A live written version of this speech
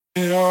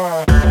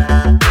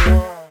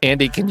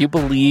Andy, can you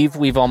believe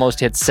we've almost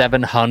hit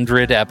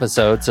 700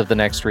 episodes of The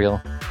Next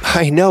Reel?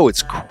 I know,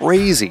 it's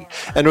crazy.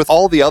 And with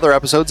all the other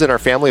episodes in our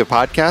family of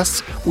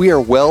podcasts, we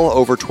are well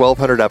over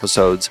 1,200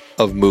 episodes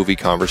of movie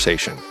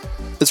conversation.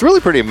 It's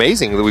really pretty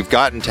amazing that we've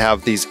gotten to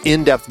have these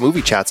in-depth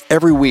movie chats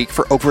every week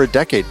for over a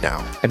decade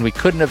now. And we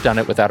couldn't have done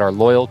it without our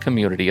loyal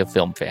community of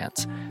film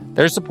fans.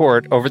 Their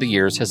support over the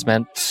years has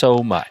meant so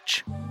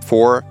much.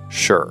 For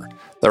sure.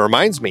 That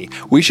reminds me,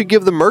 we should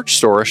give the merch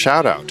store a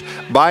shout out.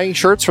 Buying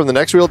shirts from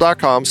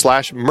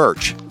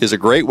thenextreel.com/merch is a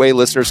great way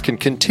listeners can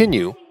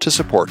continue to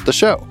support the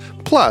show.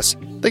 Plus,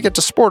 they get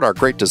to sport our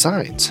great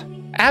designs.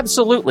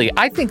 Absolutely.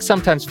 I think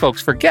sometimes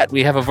folks forget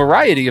we have a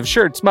variety of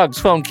shirts, mugs,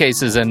 phone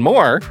cases, and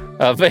more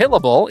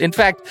available. In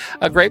fact,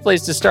 a great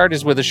place to start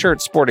is with a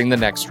shirt sporting the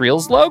Next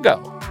Reel's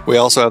logo. We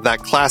also have that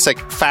classic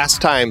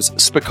Fast Times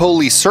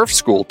Spicoli Surf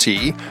School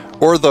tee,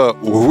 or the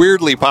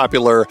weirdly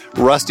popular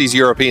Rusty's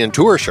European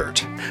Tour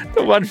shirt.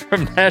 The one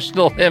from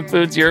National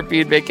Lampoon's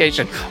European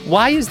Vacation.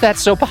 Why is that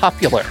so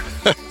popular?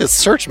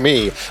 Search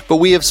me, but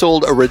we have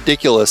sold a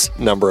ridiculous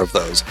number of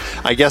those.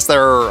 I guess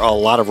there are a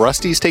lot of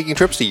Rustys taking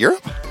trips to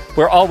Europe?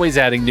 We're always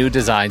adding new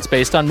designs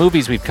based on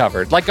movies we've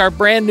covered, like our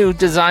brand new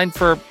design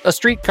for a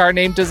streetcar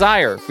named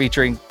Desire,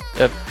 featuring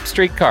a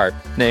streetcar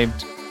named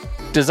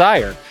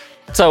Desire.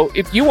 So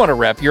if you want to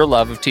rep your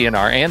love of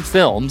TNR and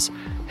films,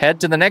 head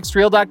to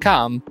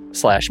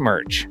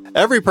thenextreel.com/merch.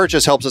 Every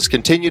purchase helps us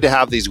continue to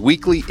have these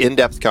weekly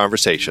in-depth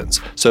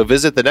conversations. So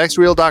visit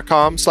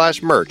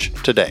thenextreel.com/merch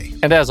today.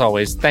 And as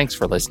always, thanks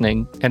for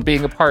listening and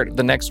being a part of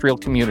the Next Reel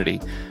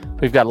community.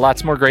 We've got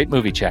lots more great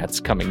movie chats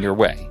coming your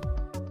way.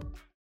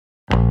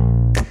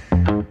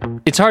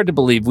 It's hard to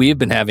believe we have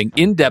been having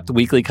in-depth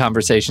weekly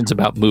conversations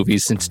about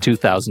movies since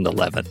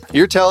 2011.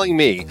 You're telling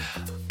me.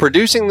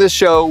 Producing this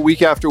show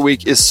week after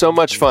week is so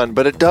much fun,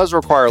 but it does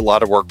require a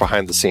lot of work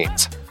behind the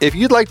scenes. If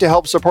you'd like to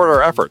help support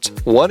our efforts,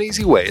 one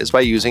easy way is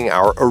by using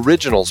our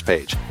Originals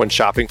page when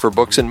shopping for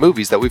books and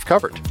movies that we've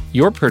covered.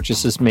 Your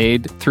purchase is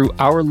made through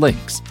our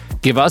links.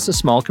 Give us a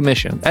small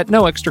commission at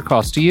no extra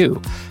cost to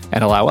you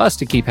and allow us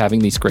to keep having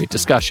these great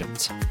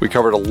discussions. We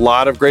covered a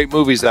lot of great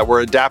movies that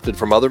were adapted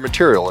from other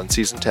material in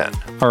Season 10.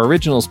 Our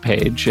Originals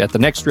page at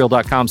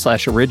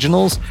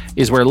thenextreel.com/originals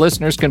is where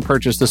listeners can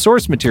purchase the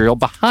source material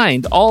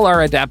behind all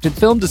our adapted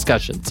film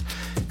discussions.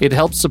 It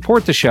helps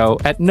support the show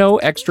at no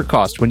extra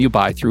cost when you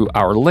buy through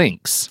our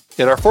links.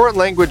 In our foreign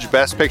language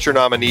Best Picture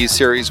nominees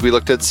series, we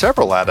looked at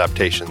several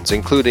adaptations,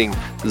 including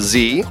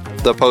Z,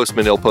 The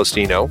Postman Il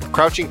Postino,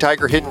 Crouching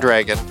Tiger, Hidden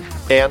Dragon,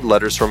 and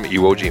Letters from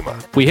Iwo Jima.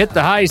 We hit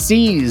the high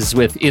seas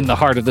with In the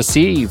Heart of the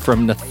Sea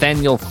from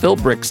Nathaniel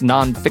Philbrick's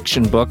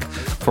nonfiction book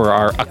for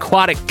our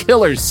Aquatic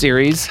Killers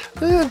series.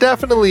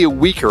 Definitely a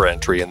weaker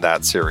entry in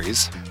that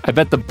series. I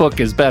bet the book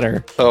is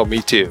better. Oh,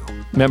 me too.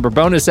 Remember,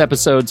 bonus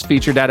episodes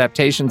featured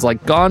adaptations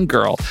like Gone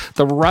Girl,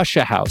 The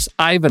Russia House,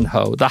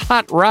 Ivanhoe, The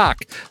Hot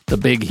Rock, The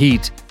Big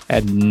Heat,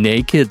 and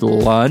Naked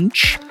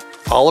Lunch.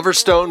 Oliver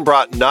Stone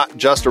brought not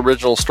just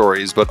original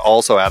stories, but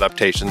also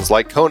adaptations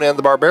like Conan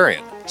the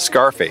Barbarian,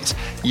 Scarface,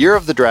 Year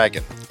of the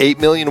Dragon, 8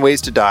 Million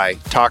Ways to Die,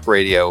 Talk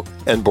Radio,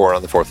 and Born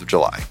on the 4th of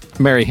July.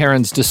 Mary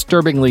Herron's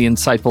disturbingly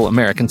insightful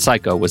American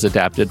Psycho was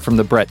adapted from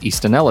the Bret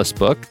Easton Ellis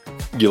book.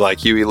 You like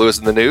Huey Lewis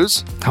in the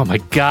News? Oh my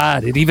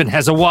God, it even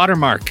has a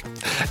watermark.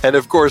 And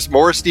of course,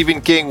 more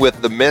Stephen King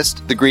with The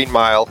Mist, The Green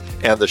Mile,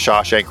 and The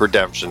Shawshank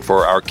Redemption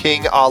for our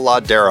King a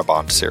la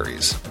Darabont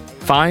series.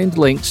 Find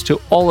links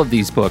to all of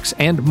these books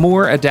and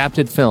more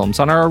adapted films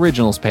on our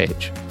Originals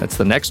page. That's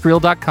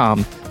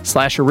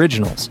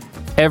thenextreel.com/originals.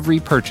 Every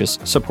purchase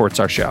supports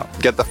our show.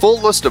 Get the full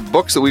list of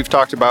books that we've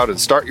talked about and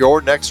start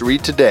your next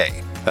read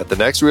today at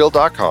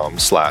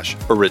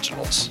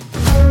thenextreel.com/originals.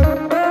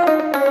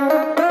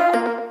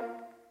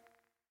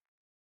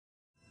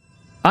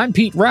 I'm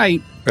Pete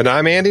Wright. And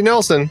I'm Andy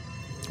Nelson.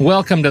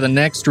 Welcome to The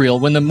Next Reel.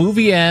 When the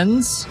movie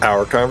ends,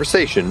 our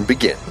conversation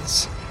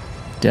begins.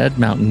 Dead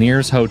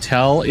Mountaineer's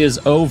hotel is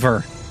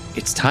over.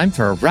 It's time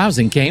for a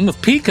rousing game of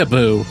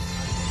peekaboo.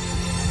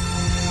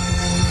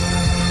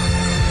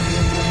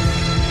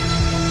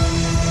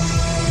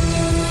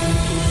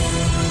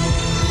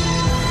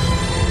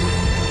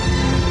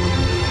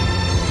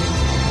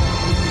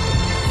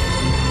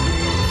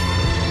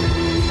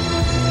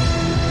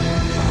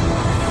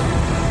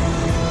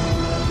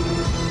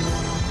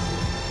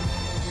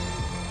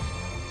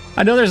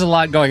 I know there's a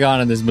lot going on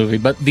in this movie,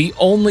 but the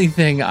only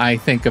thing I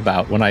think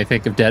about when I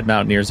think of Dead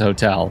Mountaineer's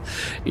Hotel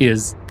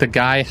is the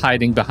guy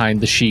hiding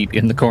behind the sheet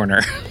in the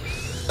corner.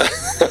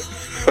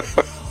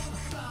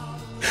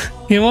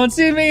 You won't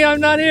see me, I'm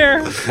not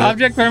here.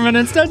 Object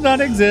permanence does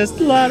not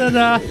exist. La da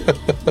da.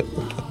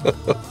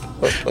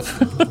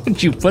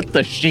 You put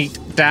the sheet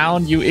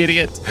down, you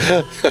idiot.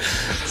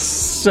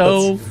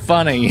 So that's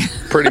funny.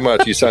 Pretty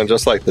much, you sound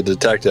just like the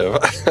detective.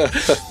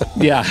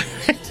 Yeah.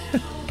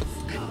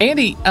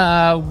 Andy,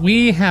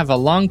 we have a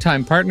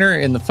longtime partner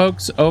in the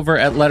folks over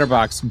at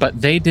Letterboxd,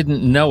 but they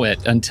didn't know it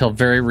until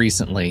very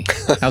recently.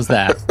 How's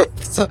that?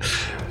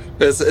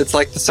 It's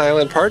like the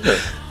silent partner.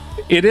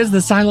 It is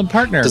the silent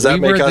partner. Does that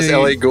make us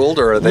L.A. Gould,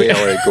 or are they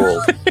L.A.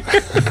 Gould?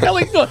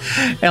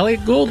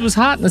 Elliot Gould was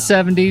hot in the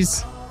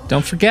 70s.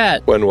 Don't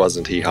forget. When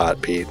wasn't he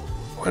hot, Pete?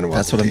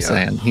 That's what I'm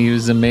saying. He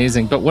was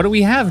amazing. But what do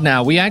we have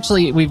now?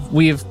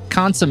 We've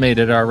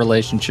consummated our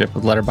relationship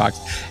with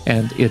Letterboxd,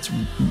 and it's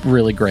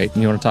really great.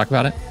 And you want to talk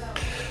about it?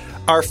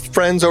 Our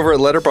friends over at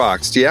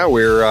Letterboxd, yeah,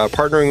 we're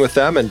partnering with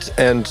them,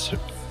 and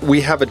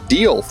we have a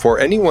deal for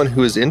anyone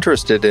who is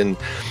interested in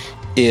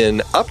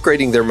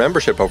upgrading their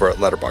membership over at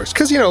Letterboxd.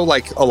 Because,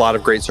 like a lot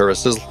of great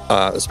services,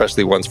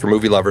 especially ones for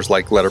movie lovers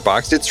like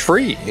Letterboxd, it's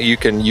free. You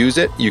can use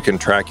it. You can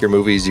track your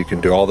movies. You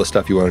can do all the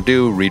stuff you want to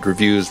do, read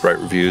reviews, write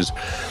reviews.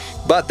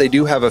 But they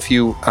do have a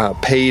few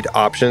paid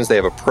options. They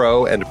have a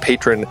pro and a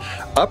patron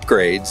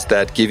upgrades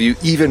that give you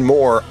even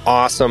more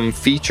awesome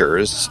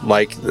features.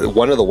 Like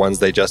one of the ones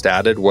they just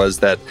added was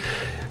that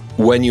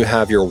when you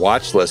have your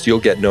watch list, you'll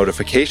get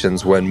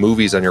notifications when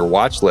movies on your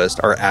watch list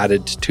are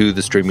added to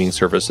the streaming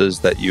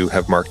services that you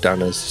have marked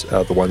down as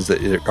the ones that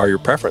are your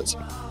preference.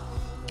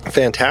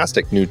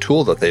 Fantastic new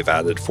tool that they've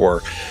added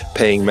for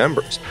paying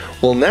members.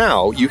 Well,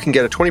 now you can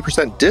get a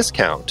 20%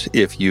 discount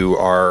if you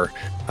are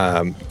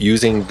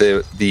using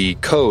the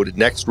code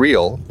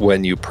NEXTREEL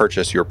when you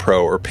purchase your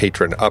pro or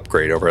patron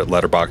upgrade over at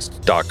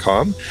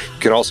letterboxd.com. You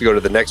can also go to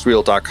the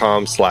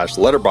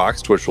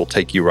nextreel.com/letterboxd, which will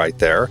take you right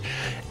there.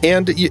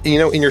 And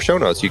in your show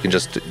notes, you can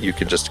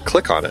just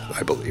click on it,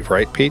 I believe,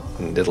 right, Pete?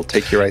 And it'll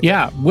take you right there.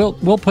 Yeah,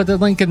 we'll put the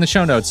link in the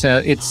show notes.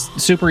 It's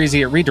super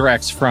easy. It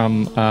redirects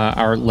from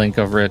our link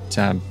over at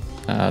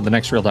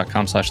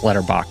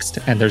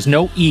thenextreel.com/letterboxd, and there's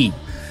no E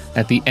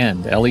at the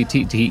end.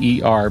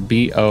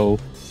 LETTERBOXD.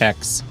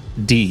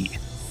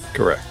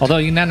 Correct. Although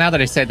now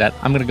that I say that,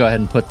 I'm going to go ahead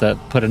and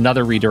put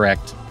another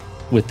redirect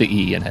with the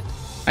E in it.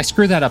 I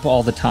screw that up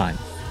all the time.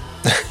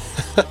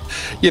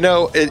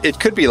 It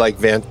could be like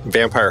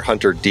Vampire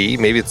Hunter D.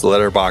 Maybe it's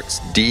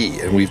Letterbox D,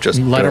 and we've just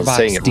been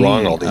saying it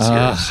wrong all these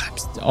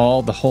years.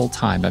 The whole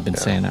time I've been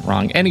saying it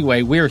wrong.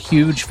 Anyway, we're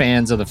huge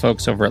fans of the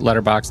folks over at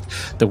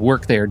Letterboxd, the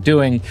work they are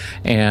doing,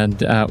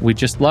 and we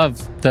just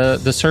love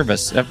the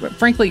service.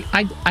 Frankly,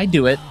 I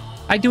do it.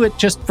 I do it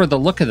just for the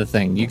look of the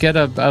thing. You get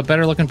a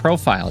better looking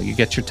profile. You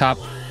get your top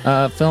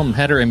film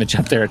header image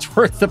up there. It's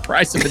worth the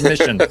price of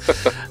admission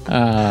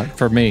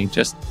for me,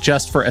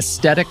 just for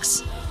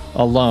aesthetics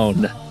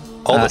alone.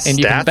 All the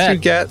stats you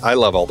get? I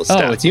love all the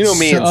stats. You know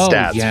me and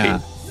stats, yeah.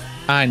 Pete.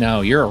 I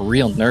know. You're a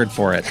real nerd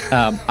for it.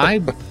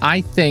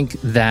 I think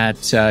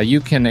that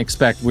you can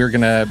expect we're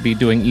going to be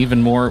doing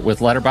even more with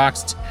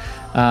Letterboxd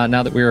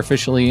now that we're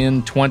officially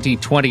in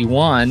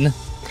 2021.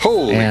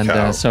 Holy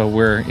cow. So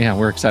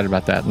we're excited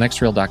about that.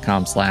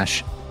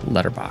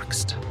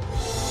 Nextreel.com/letterboxd.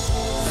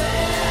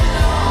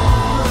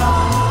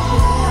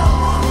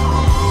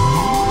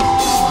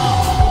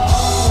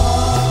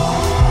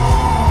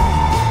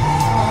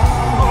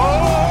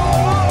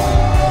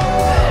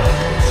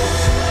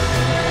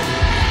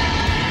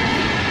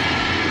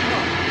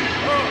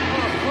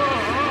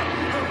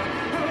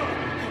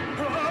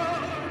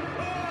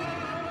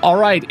 All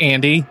right,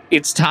 Andy,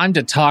 it's time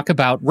to talk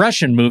about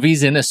Russian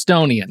movies in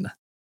Estonian.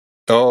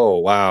 Oh,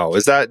 wow.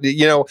 Is that,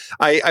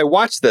 I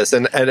watched this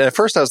and at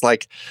first I was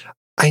like,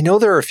 I know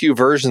there are a few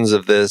versions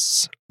of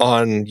this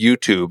on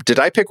YouTube. Did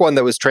I pick one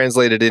that was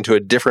translated into a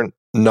different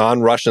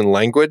non-Russian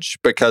language?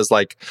 Because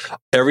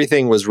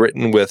everything was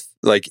written with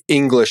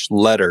English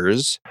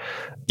letters,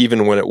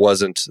 even when it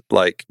wasn't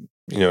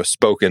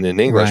spoken in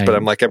English. Right. But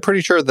I'm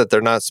pretty sure that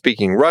they're not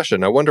speaking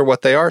Russian. I wonder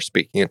what they are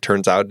speaking. It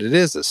turns out it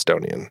is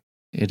Estonian.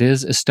 It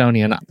is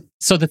Estonian.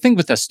 So the thing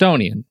with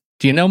Estonian,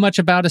 do you know much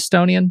about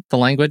Estonian, the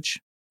language?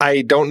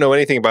 I don't know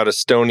anything about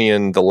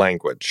Estonian, the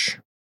language.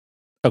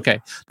 Okay,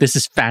 this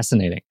is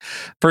fascinating.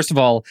 First of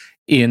all,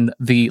 in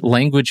the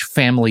language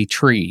family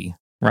tree,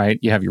 right,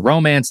 you have your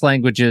Romance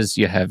languages,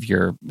 you have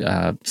your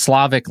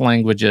Slavic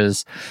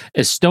languages.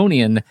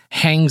 Estonian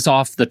hangs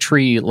off the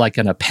tree like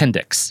an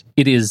appendix.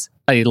 It is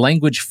a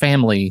language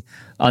family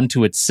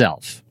unto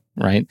itself.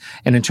 Right.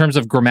 And in terms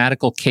of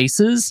grammatical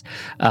cases,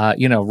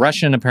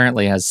 Russian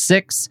apparently has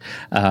 6.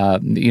 The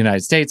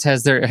United States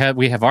has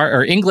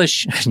our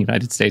English,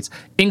 United States,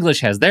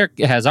 English has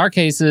our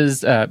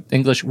cases.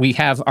 English, we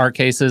have our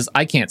cases.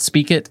 I can't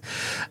speak it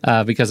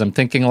because I'm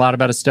thinking a lot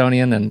about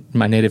Estonian and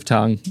my native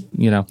tongue,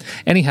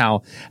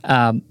 Anyhow,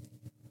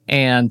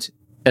 and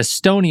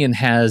Estonian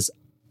has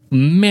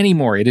many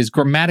more. It is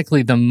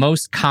grammatically the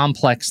most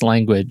complex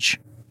language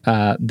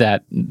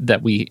that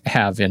we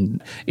have in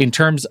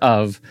terms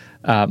of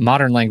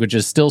modern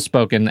languages still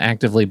spoken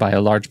actively by a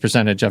large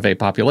percentage of a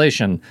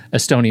population.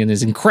 Estonian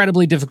is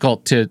incredibly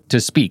difficult to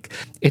speak.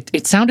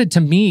 It sounded to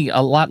me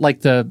a lot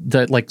like the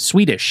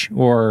Swedish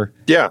or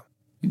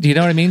Do you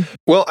know what I mean?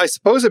 Well, I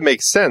suppose it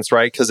makes sense,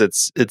 right? Because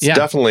it's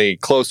definitely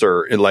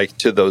closer,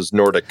 to those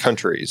Nordic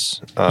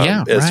countries,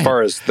 as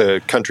far as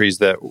the countries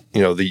that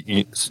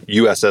the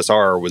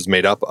USSR was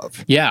made up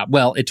of. Yeah,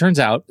 well, it turns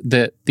out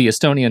that the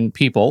Estonian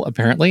people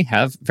apparently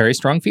have very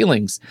strong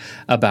feelings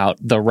about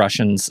the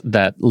Russians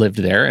that lived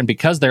there, and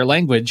because their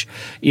language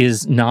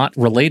is not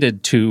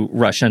related to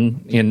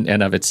Russian in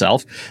and of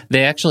itself,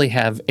 they actually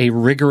have a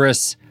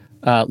rigorous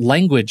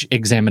language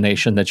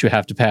examination that you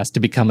have to pass to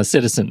become a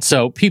citizen.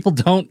 So people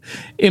don't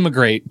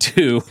immigrate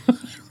to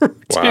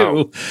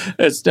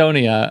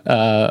Estonia,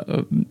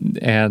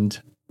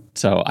 and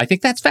so I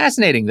think that's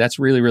fascinating. That's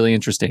really, really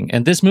interesting.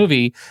 And this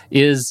movie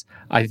is,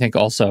 I think,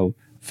 also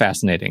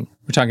fascinating.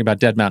 We're talking about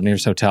Dead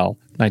Mountaineers Hotel,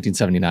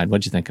 1979.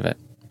 What'd you think of it?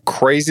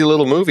 Crazy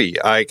little movie.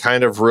 I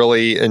kind of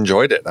really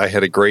enjoyed it. I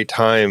had a great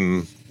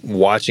time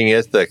watching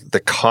it.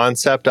 The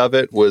concept of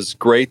it was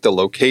great. The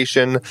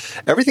location,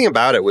 everything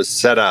about it was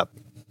set up,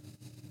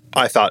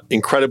 I thought,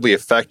 incredibly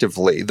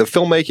effectively. The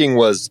filmmaking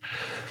was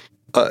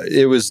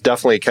it was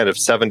definitely kind of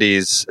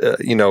 70s.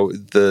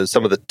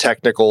 Some of the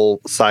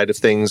technical side of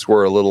things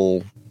were a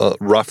little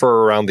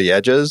rougher around the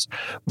edges,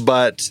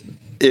 but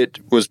it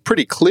was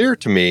pretty clear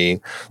to me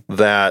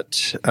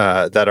that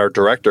our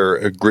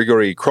director,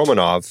 Grigory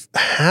Kromanov,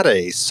 had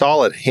a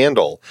solid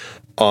handle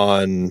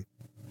on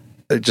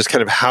just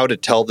kind of how to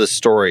tell this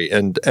story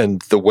and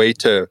the way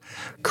to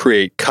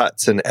create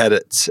cuts and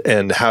edits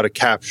and how to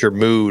capture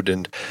mood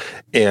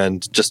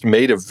and just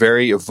made a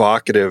very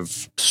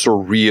evocative,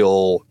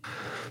 surreal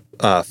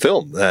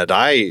film that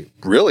I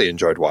really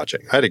enjoyed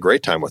watching. I had a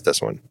great time with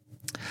this one.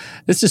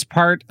 This is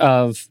part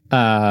of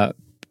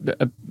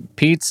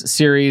Pete's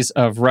series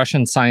of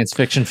Russian science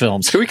fiction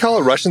films. Can we call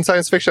it Russian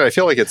science fiction? I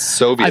feel like it's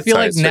Soviet science fiction.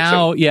 I feel like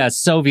now, yeah,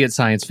 Soviet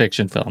science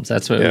fiction films.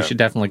 That's what we should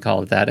definitely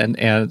call it that.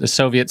 And the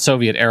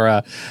Soviet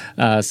era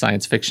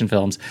science fiction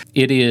films.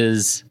 It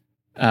is,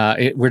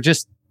 we're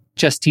just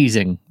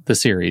teasing the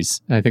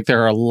series. I think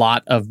there are a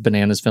lot of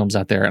bananas films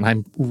out there, and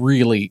I'm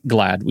really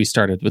glad we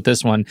started with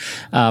this one.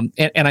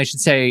 And I should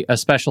say a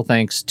special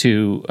thanks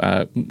to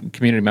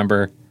community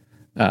member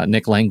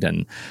Nick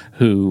Langdon,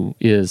 who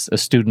is a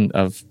student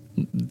of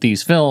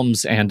these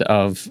films and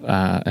of,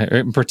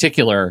 in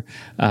particular,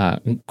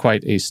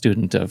 quite a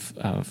student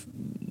of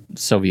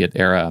Soviet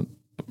era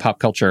pop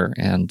culture,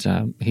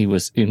 and he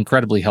was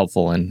incredibly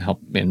helpful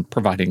in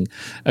providing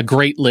a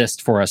great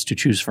list for us to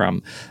choose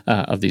from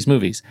of these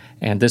movies.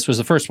 And this was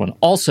the first one.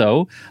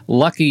 Also,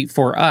 lucky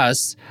for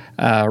us,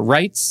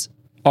 rights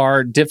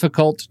are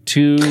difficult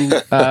to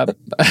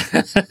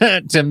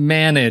to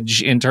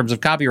manage in terms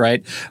of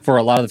copyright for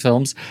a lot of the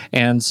films.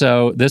 And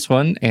so this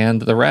one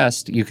and the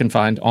rest you can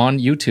find on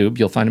YouTube.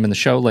 You'll find them in the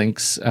show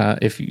links.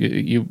 If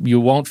you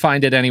won't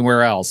find it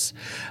anywhere else,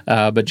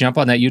 but jump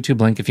on that YouTube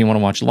link if you want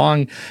to watch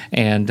along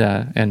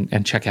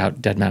and check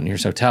out Dead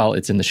Mountaineers Hotel.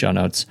 It's in the show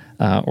notes,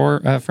 or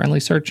a friendly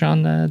search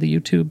on the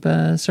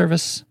YouTube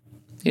service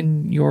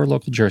in your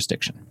local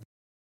jurisdiction.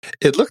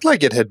 It looked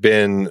like it had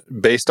been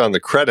based on the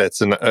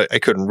credits, and I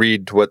couldn't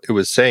read what it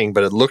was saying,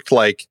 but it looked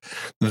like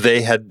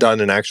they had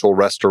done an actual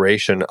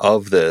restoration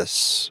of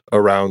this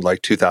around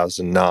like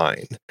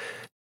 2009.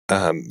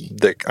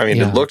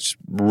 It looked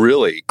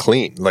really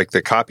clean. Like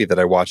the copy that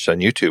I watched on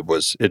YouTube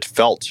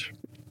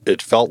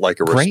it felt like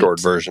a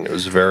restored version. It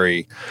was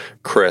very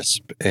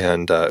crisp,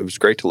 and it was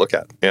great to look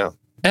at. Yeah.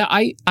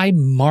 I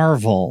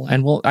marvel,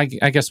 and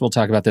I guess we'll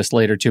talk about this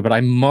later too, but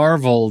I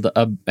marveled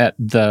at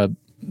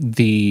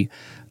the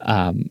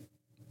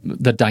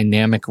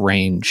dynamic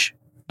range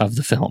of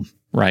the film,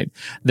 right?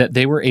 That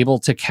they were able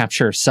to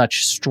capture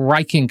such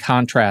striking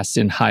contrasts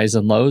in highs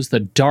and lows.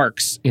 The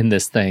darks in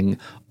this thing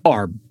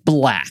are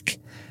black.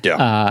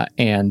 Yeah.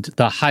 And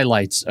the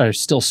highlights are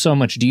still so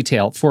much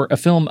detail. For a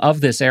film of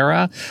this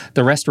era,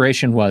 the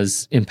restoration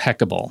was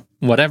impeccable.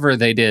 Whatever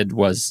they did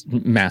was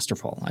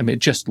masterful. I mean, it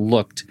just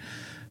looked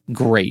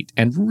great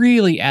and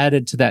really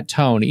added to that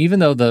tone. Even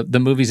though the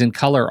movies in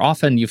color,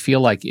 often you feel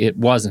like it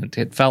wasn't.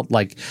 It felt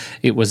like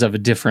it was of a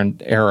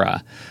different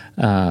era.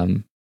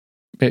 One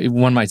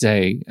might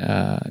say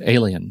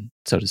alien,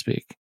 so to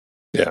speak.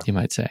 Yeah. You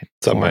might say.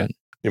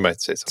 You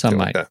might say something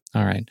like that.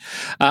 All right.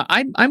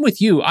 I'm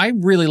with you. I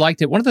really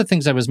liked it. One of the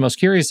things I was most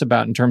curious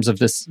about in terms of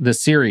this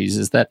series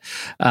is that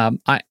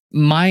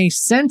my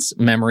sense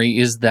memory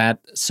is that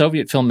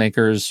Soviet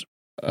filmmakers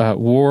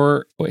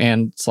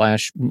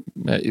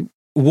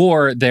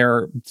wore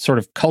their sort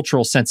of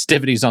cultural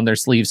sensitivities on their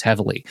sleeves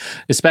heavily,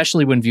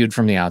 especially when viewed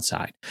from the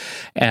outside.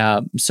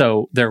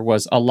 So there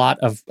was a lot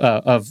of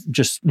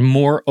just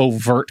more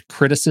overt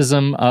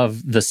criticism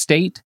of the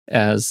state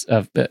as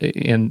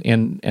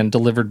in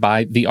delivered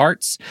by the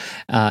arts,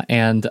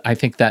 and I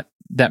think that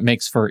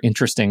makes for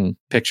interesting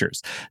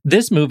pictures.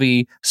 This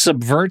movie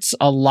subverts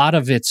a lot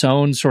of its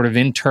own sort of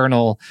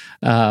internal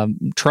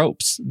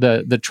tropes,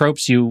 the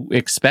tropes you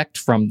expect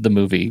from the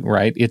movie,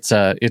 right? It's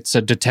a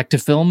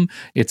detective film.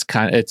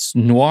 It's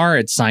noir.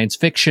 It's science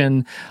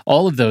fiction.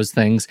 All of those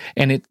things,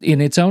 and in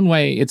its own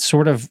way, it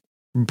sort of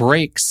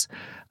breaks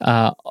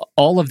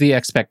all of the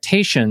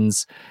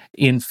expectations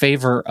in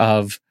favor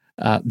of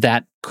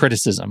that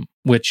criticism,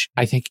 which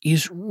I think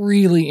is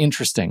really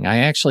interesting. I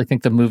actually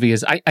think the movie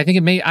is, I think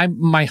it may,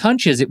 my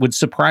hunch is it would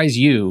surprise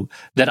you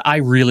that I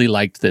really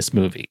liked this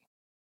movie.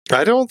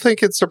 I don't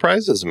think it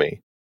surprises me.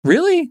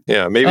 Really?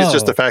 Yeah, maybe it's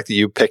just the fact that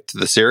you picked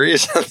the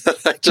series.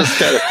 I just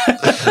kind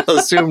of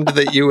assumed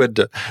that you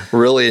would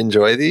really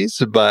enjoy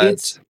these,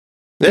 but...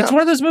 It's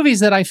one of those movies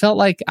that I felt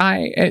like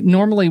I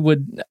normally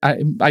would,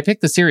 I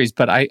picked the series,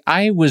 but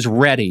I was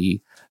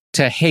ready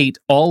to hate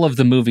all of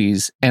the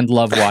movies and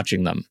love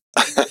watching them.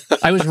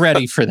 I was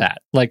ready for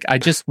that. Like, I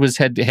just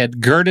had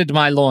girded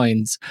my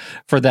loins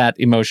for that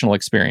emotional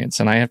experience,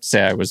 and I have to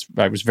say I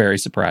was very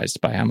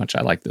surprised by how much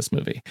I like this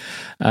movie.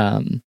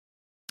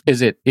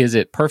 Is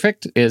it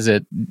perfect? Is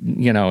it,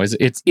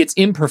 its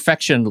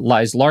imperfection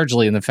lies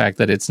largely in the fact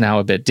that it's now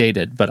a bit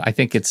dated, but I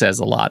think it says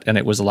a lot, and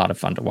it was a lot of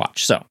fun to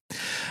watch. So,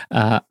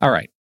 all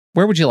right,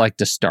 where would you like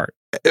to start?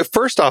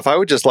 First off, I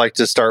would just like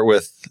to start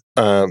with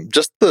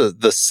just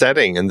the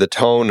setting and the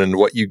tone and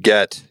what you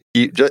get.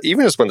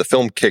 Even just when the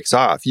film kicks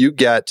off, you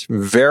get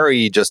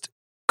very just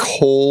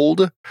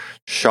cold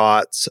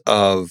shots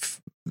of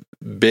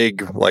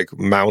big, like,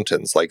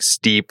 mountains, like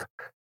steep,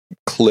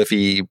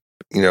 cliffy,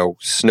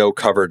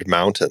 snow-covered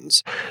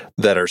mountains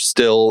that are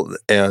still,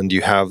 and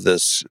you have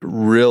this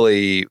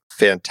really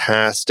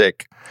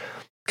fantastic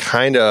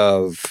kind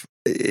of,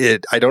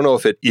 I don't know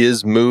if it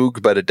is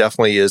Moog, but it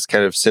definitely is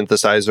kind of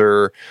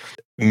synthesizer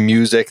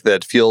music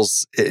that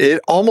it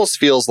almost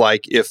feels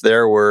like if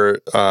there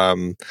were,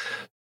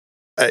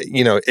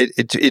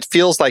 it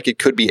feels like it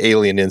could be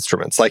alien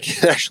instruments. Like,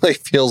 it actually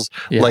feels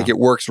like it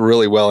works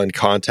really well in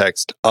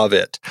context of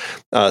it.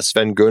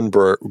 Sven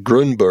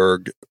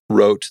Grunberg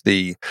wrote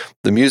the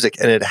music,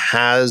 and it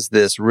has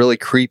this really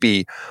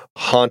creepy,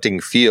 haunting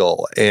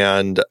feel.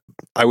 And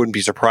I wouldn't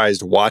be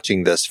surprised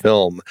watching this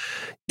film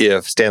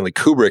if Stanley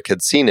Kubrick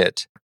had seen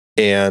it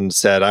and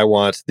said, I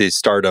want the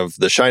start of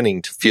The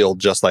Shining to feel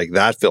just like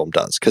that film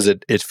does, because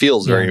it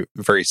feels very,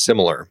 very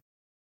similar.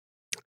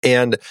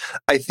 And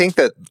I think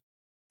that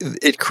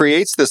it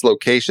creates this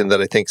location that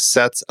I think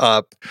sets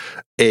up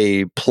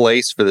a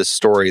place for this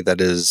story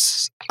that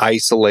is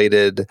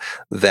isolated,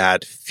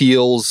 that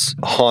feels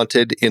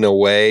haunted in a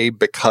way,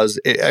 because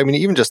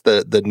even just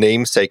the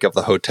namesake of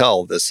the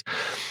hotel, this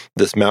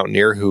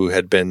mountaineer who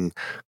had been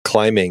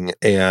climbing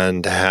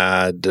and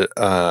had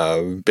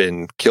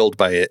been killed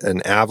by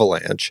an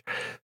avalanche.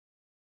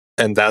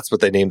 And that's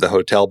what they named the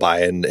hotel by,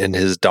 and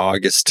his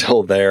dog is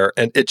still there.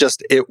 And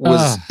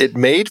it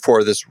made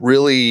for this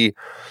really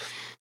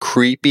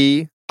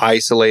creepy,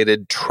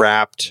 isolated,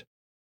 trapped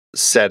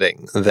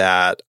setting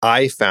that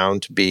I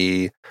found to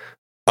be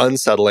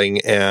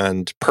unsettling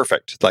and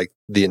perfect, like,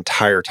 the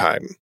entire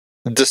time.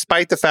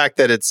 Despite the fact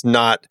that it's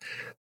not,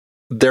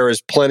 there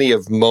is plenty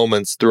of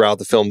moments throughout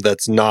the film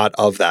that's not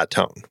of that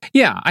tone.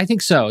 Yeah, I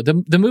think so.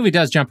 The movie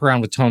does jump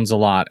around with tones a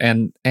lot,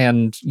 and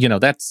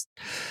that's.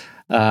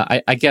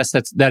 I guess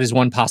that is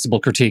one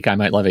possible critique I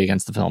might levy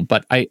against the film.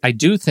 But I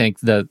do think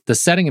the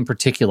setting in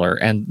particular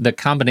and the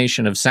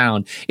combination of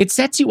sound, it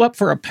sets you up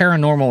for a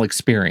paranormal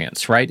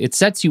experience, right? It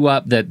sets you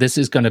up that this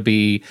is going to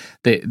be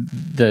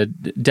the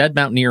Dead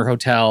Mountaineer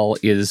Hotel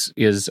is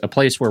a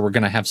place where we're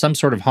going to have some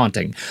sort of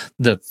haunting.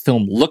 The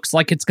film looks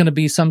like it's going to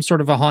be some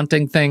sort of a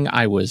haunting thing.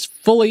 I was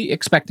fully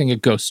expecting a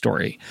ghost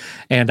story,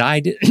 and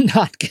I did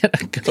not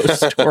get a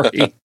ghost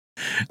story.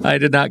 I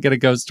did not get a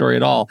ghost story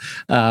at all,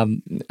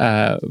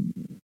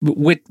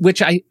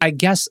 which I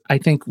guess I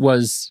think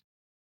was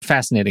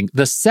fascinating.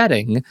 The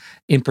setting,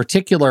 in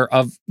particular,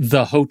 of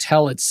the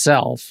hotel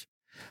itself,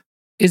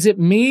 is it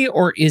me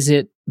or is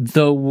it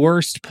the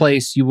worst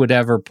place you would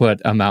ever put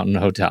a mountain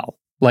hotel?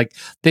 Like,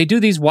 they do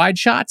these wide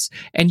shots,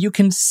 and you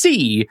can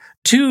see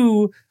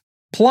two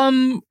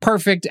plumb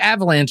perfect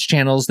avalanche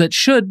channels that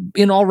should,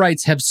 in all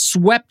rights, have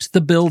swept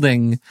the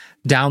building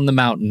down the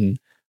mountain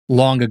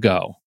long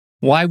ago.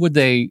 Why would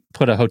they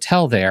put a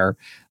hotel there?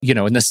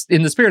 In the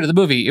spirit of the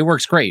movie, it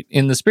works great.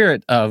 In the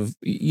spirit of,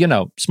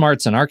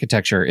 smarts and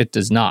architecture, it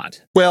does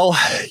not. Well,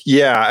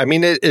 yeah. I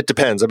mean, it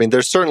depends. I mean,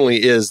 there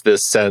certainly is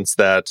this sense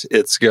that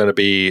it's going to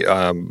be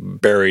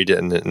buried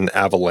in an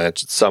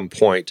avalanche at some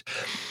point.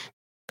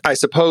 I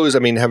suppose,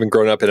 having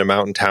grown up in a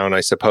mountain town,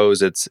 I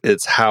suppose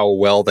it's how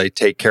well they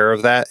take care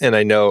of that. And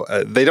I know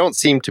they don't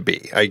seem to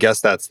be. I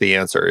guess that's the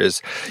answer is,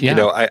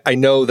 I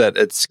know that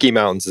at ski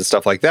mountains and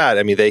stuff like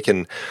that,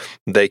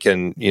 they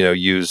can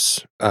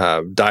use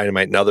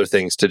dynamite and other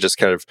things to just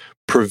kind of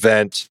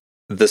prevent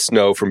the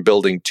snow from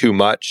building too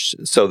much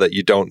so that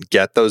you don't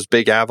get those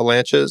big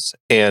avalanches.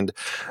 And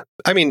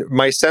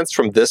my sense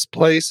from this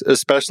place,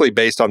 especially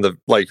based on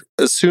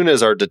as soon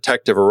as our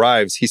detective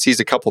arrives, he sees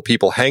a couple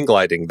people hang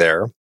gliding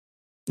there.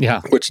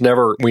 Yeah. Which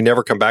we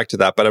never come back to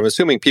that, but I'm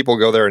assuming people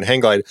go there and hang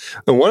glide.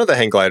 And one of the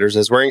hang gliders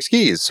is wearing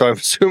skis. So I'm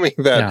assuming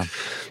that,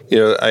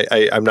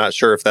 I'm not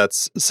sure if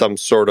that's some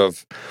sort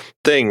of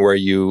thing where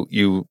you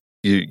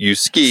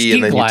ski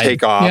and then glide. You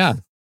take off. Yeah.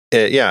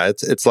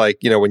 It's like,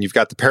 when you've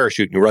got the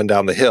parachute and you run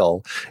down the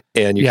hill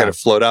and you kind of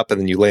float up and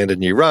then you land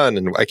and you run,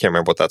 and I can't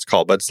remember what that's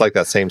called, but it's like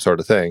that same sort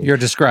of thing. You're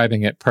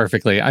describing it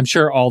perfectly. I'm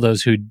sure all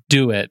those who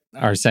do it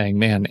are saying,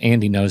 man,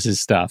 Andy knows his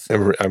stuff.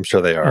 I'm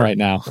sure they are. Right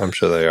now. I'm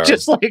sure they are.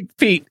 Just like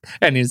Pete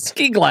and his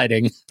ski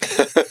gliding.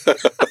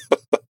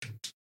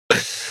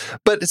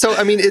 But so,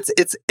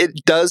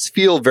 it does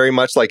feel very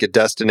much like a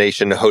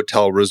destination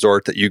hotel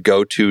resort that you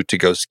go to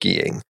go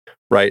skiing.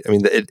 Right.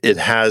 It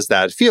has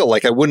that feel.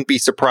 Like, I wouldn't be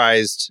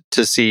surprised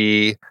to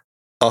see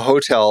a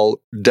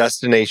hotel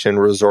destination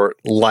resort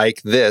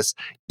like this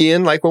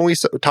in, like when we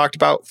talked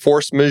about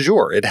Force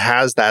Majeure. It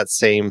has that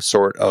same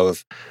sort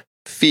of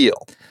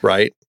feel,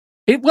 right?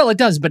 It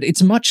does, but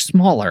it's much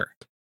smaller.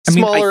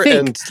 Smaller, I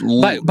think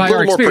and by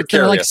our more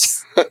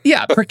experience,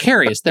 precarious.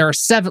 Precarious. There are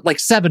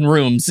seven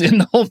rooms in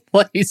the whole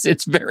place.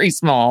 It's very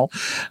small,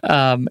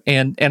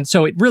 and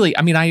so it really.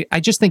 I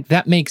just think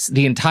that makes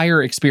the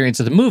entire experience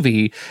of the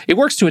movie. It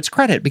works to its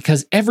credit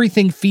because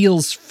everything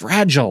feels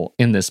fragile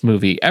in this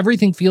movie.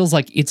 Everything feels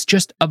like it's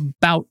just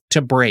about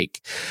to break,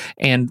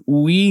 and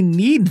we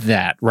need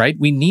that, right?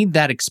 We need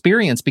that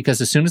experience because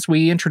as soon as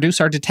we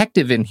introduce our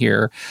detective in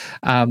here,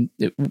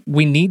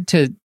 we need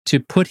to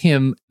put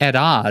him at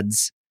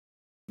odds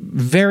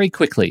very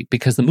quickly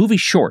because the movie's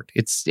short.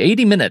 It's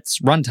 80 minutes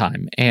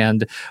runtime,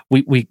 and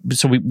we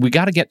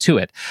got to get to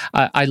it.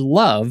 I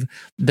love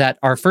that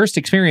our first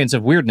experience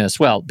of weirdness,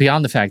 well,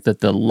 beyond the fact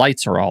that the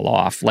lights are all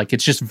off, like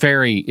it's just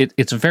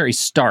it's very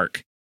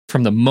stark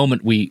from the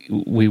moment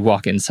we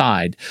walk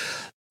inside.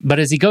 But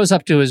as he goes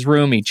up to his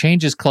room, he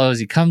changes clothes,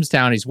 he comes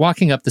down, he's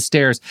walking up the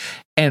stairs,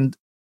 and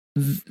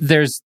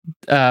there's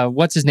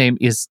what's his name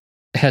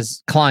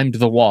has climbed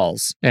the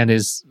walls and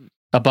is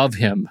above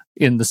him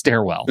in the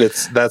stairwell.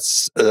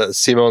 That's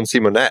Simone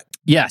Simonette.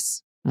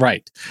 Yes,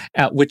 right.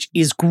 Which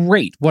is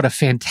great. What a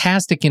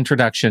fantastic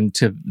introduction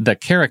to the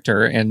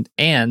character,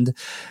 and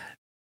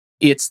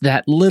it's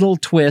that little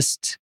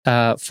twist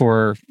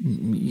for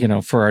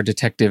our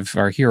detective,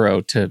 our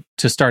hero, to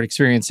start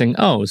experiencing.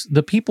 Oh,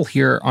 the people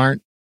here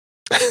aren't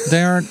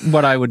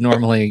what I would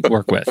normally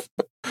work with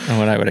and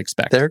what I would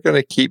expect. They're going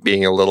to keep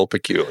being a little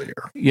peculiar.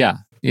 Yeah.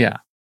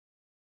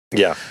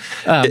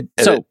 I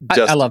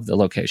love the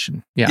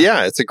location.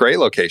 Yeah, it's a great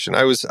location.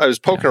 I was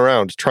poking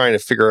around trying to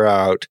figure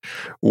out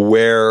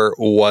where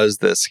was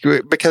this,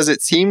 because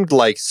it seemed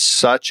like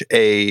such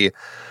a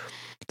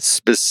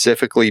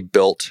specifically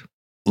built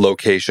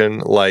location,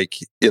 like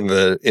in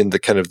the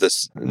kind of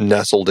this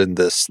nestled in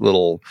this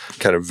little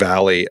kind of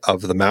valley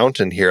of the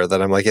mountain here,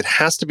 that I'm like, it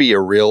has to be a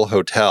real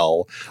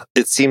hotel.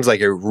 It seems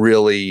like a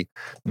really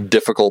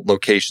difficult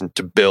location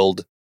to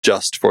build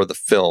just for the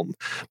film,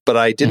 but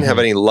I didn't have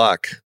any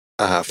luck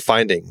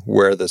finding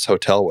where this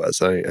hotel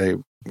was. I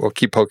will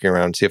keep poking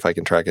around and see if I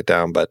can track it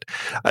down, but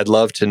I'd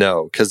love to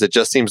know, because it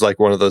just seems like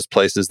one of those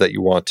places that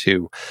you want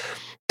to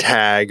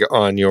tag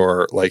on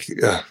your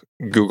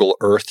Google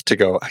Earth to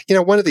go,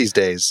 one of these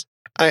days,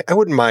 I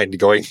wouldn't mind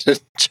going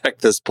to check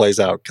this place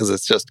out because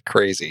it's just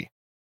crazy.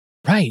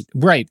 Right.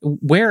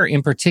 Where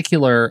in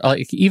particular,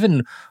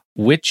 even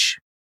which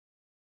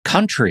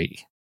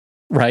country?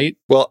 Right.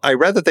 Well, I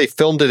read that they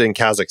filmed it in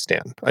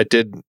Kazakhstan. I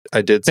did see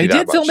that. They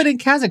did film much. it in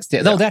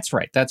Kazakhstan. Yeah. Oh, that's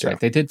right. That's right.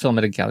 They did film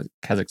it in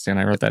Kazakhstan.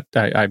 I wrote that.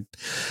 I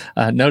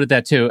noted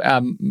that too.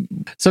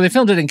 So they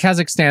filmed it in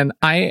Kazakhstan.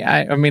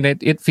 I mean,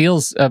 it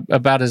feels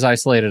about as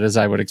isolated as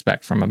I would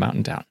expect from a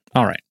mountain town.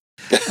 All right.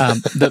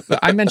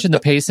 I mentioned the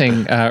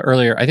pacing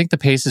earlier. I think the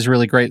pace is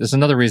really great. There's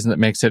another reason that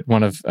makes it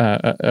one of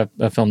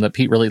a film that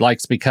Pete really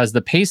likes, because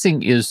the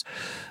pacing is.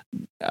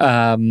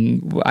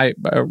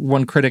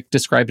 One critic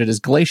described it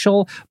as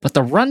glacial, but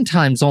the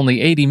runtime's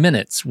only 80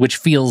 minutes, which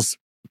feels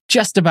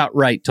just about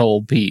right to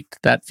old Pete.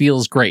 That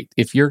feels great.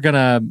 If you're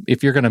gonna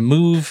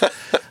move,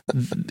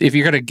 if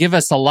you're gonna give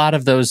us a lot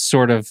of those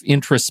sort of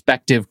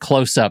introspective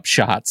close-up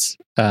shots,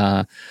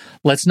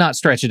 let's not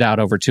stretch it out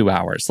over 2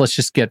 hours. Let's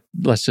just do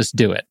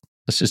it.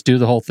 Let's just do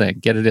the whole thing.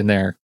 Get it in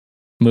there.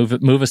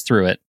 Move us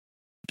through it.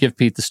 Give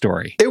Pete the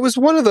story. It was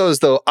one of those,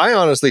 though, I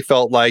honestly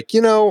felt like,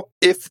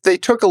 if they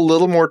took a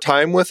little more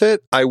time with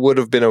it, I would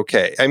have been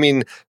okay. I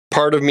mean,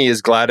 part of me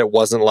is glad it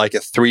wasn't like a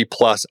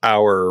 3+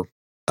 hour,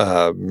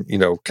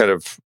 kind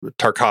of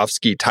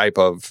Tarkovsky type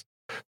of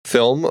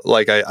film.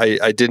 Like,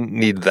 I didn't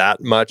need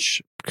that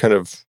much kind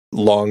of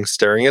long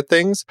staring at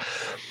things.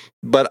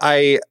 But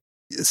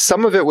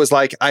some of it was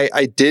like,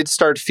 I did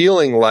start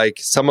feeling like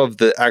some of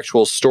the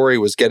actual story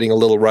was getting a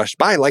little rushed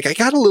by. Like, I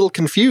got a little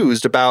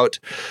confused about,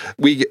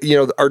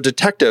 our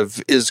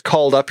detective is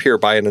called up here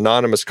by an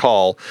anonymous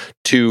call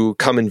to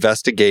come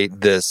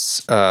investigate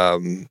this. I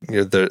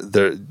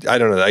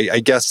don't know. I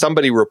guess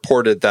somebody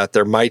reported that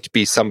there might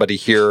be somebody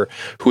here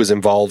who is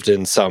involved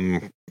in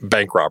some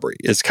bank robbery,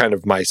 is kind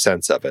of my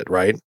sense of it,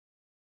 right?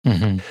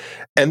 Mm-hmm.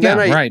 And then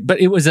right. But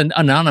it was an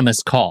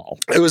anonymous call.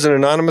 It was an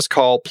anonymous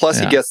call. Plus,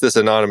 he gets this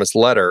anonymous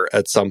letter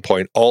at some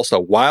point also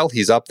while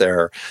he's up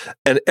there.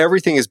 And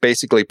everything is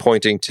basically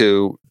pointing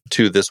to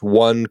this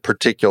one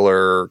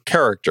particular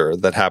character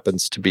that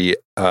happens to be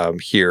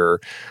here,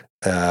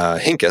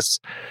 Hinkus.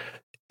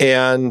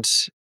 And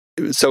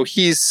so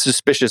he's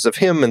suspicious of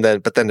him,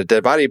 but then a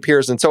dead body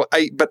appears. And so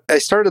I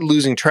started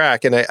losing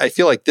track. And I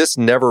feel like this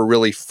never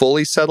really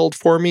fully settled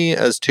for me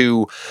as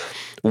to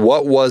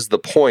what was the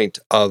point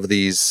of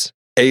these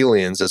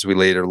aliens, as we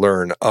later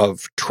learn,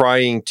 of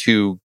trying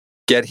to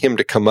get him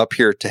to come up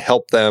here to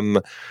help them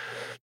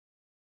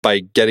by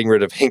getting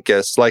rid of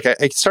Hinkus. Like,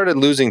 I started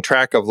losing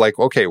track of, like,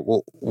 okay,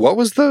 well,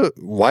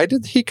 why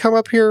did he come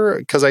up here?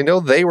 Because I know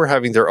they were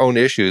having their own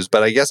issues,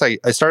 but I guess I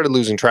started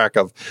losing track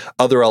of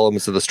other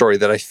elements of the story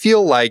that I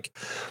feel like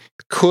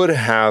could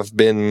have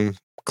been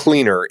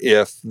cleaner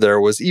if there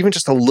was even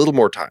just a little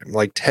more time,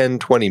 like 10,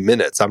 20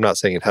 minutes. I'm not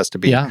saying it has to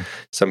be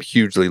some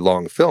hugely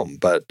long film,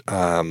 but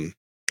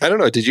I don't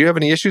know. Did you have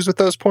any issues with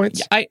those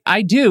points?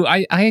 I do.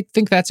 I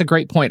think that's a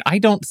great point. I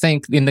don't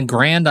think in the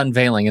grand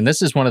unveiling, and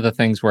this is one of the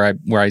things where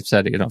I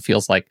said, it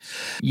feels like,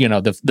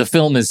 the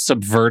film is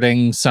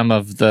subverting some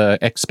of the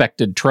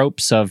expected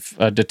tropes of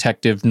a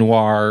detective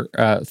noir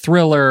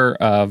thriller,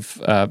 of,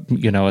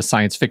 a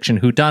science fiction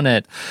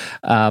whodunit.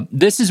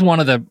 This is one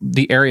of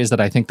the areas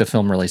that I think the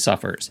film really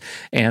suffers.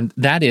 And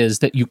that is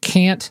that you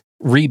can't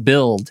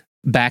rebuild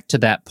back to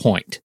that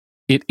point.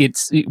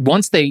 It's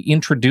once they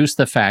introduce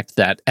the fact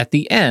that at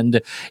the end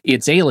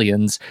it's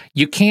aliens,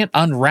 you can't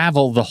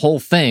unravel the whole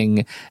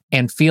thing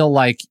and feel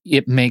like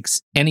it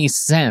makes any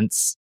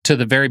sense to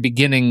the very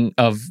beginning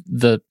of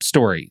the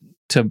story.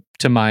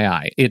 To my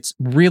eye, it's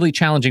really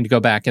challenging to go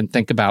back and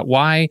think about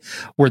why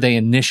were they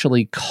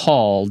initially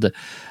called,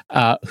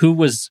 who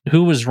was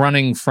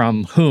running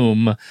from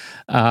whom,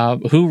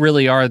 who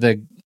really are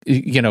the.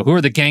 Who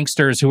are the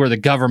gangsters? Who are the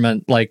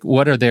government? Like,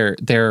 what are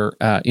their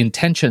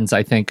intentions?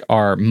 I think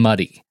are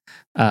muddy,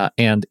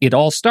 and it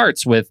all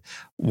starts with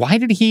why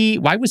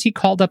was he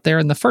called up there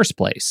in the first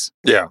place?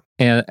 Yeah,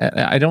 and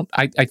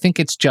I think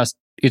it's just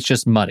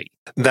muddy.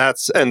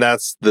 That's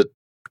the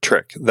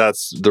trick.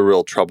 That's the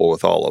real trouble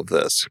with all of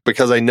this,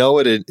 because I know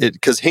it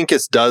because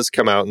Hinkes does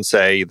come out and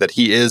say that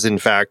he is in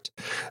fact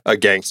a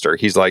gangster.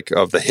 He's like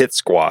of the hit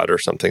squad or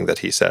something that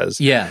he says.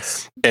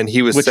 Yes, and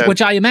he was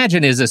which I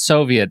imagine is a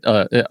Soviet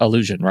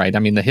allusion, right? I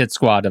mean, the hit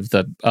squad of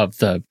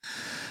the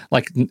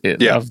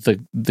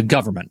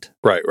government.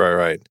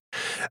 Right.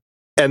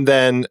 And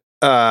then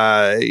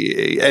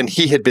and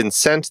he had been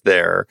sent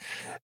there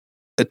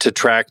to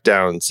track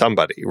down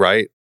somebody,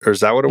 right? Or is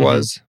that what it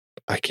was?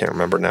 I can't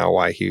remember now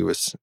why he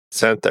was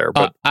sent there,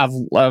 but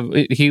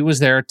he was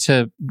there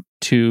to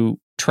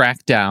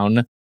track down.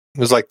 It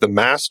was like the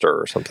master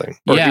or something.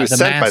 Or he was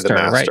sent by the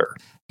master.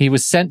 Right. He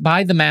was sent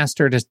by the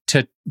master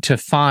to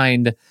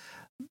find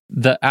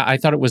I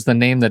thought it was the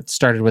name that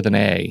started with an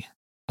A.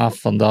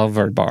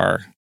 Bar.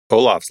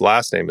 Olaf's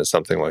last name is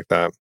something like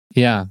that.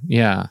 Yeah.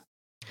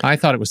 I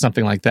thought it was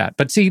something like that.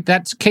 But see,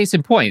 that's case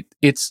in point.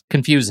 It's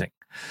confusing.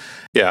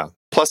 Yeah.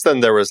 Plus, then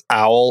there was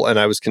Owl, and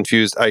I was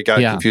confused. I got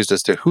confused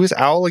as to who is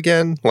Owl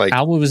again. Like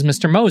Owl was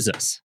Mr.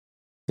 Moses.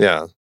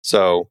 Yeah.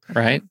 So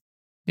right.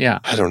 Yeah.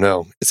 I don't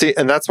know. See,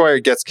 and that's why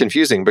it gets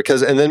confusing and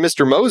then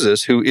Mr.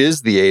 Moses, who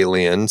is the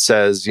alien,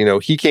 says,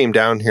 he came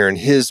down here and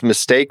his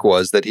mistake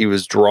was that he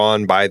was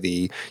drawn by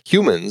the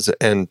humans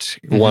and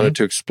wanted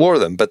to explore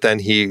them. But then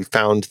he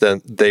found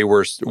that they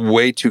were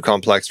way too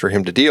complex for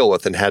him to deal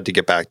with and had to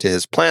get back to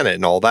his planet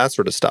and all that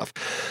sort of stuff.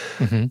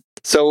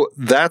 So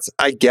that's,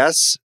 I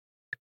guess,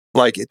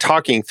 like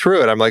talking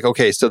through it, I'm like,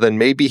 okay, so then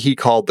maybe he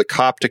called the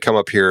cop to come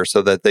up here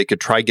so that they could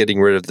try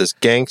getting rid of this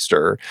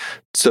gangster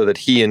so that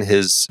he and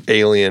his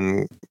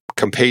alien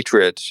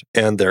compatriot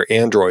and their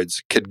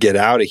androids could get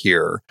out of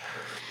here.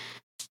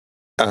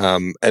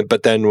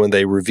 But then when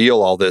they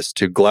reveal all this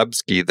to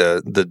Glebsky,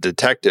 the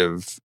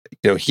detective,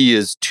 he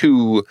is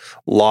too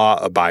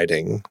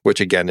law-abiding,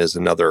 which again is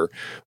another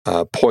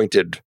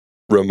pointed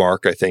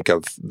remark, I think,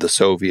 of the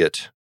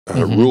Soviet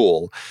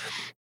rule.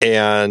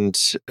 And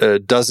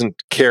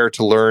doesn't care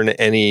to learn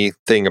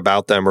anything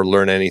about them or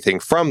learn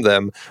anything from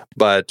them,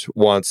 but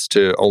wants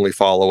to only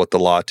follow what the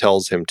law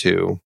tells him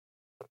to,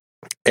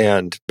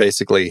 and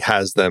basically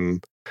has them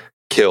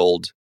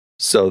killed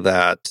so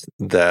that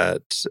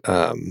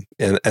and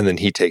then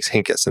he takes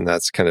Hinkes, and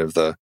that's kind of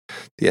the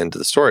end of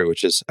the story.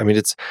 Which is, I mean,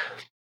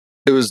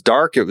 it was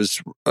dark. It was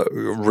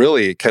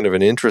really kind of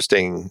an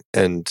interesting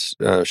and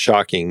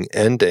shocking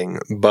ending.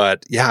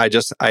 But yeah,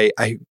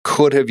 I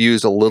could have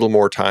used a little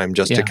more time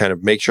just to kind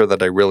of make sure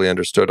that I really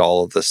understood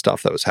all of the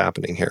stuff that was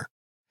happening here.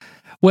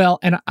 Well,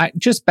 and I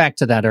just back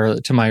to that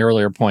to my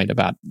earlier point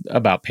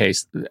about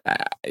pace.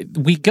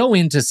 We go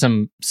into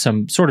some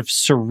sort of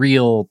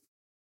surreal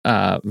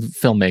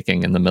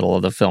filmmaking in the middle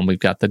of the film. We've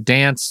got the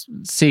dance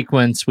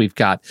sequence. We've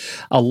got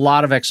a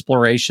lot of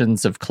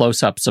explorations of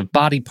close-ups of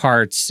body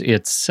parts.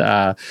 It's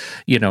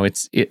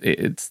it's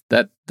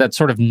that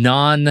sort of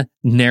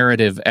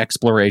non-narrative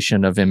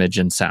exploration of image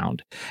and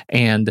sound,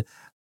 and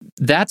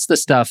that's the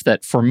stuff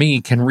that for me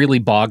can really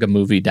bog a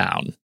movie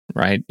down.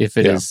 Right? If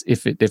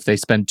they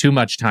spend too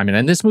much time in it.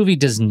 And this movie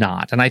does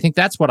not. And I think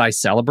that's what I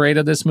celebrate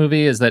of this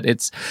movie, is that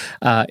it's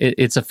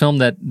a film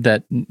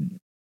that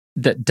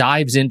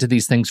dives into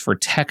these things for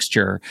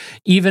texture,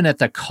 even at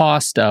the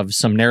cost of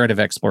some narrative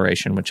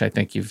exploration, which I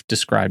think you've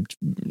described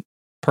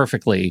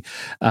perfectly.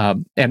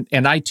 And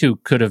I too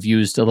could have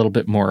used a little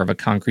bit more of a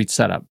concrete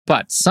setup,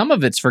 but some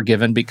of it's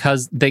forgiven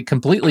because they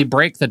completely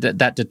break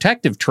that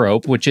detective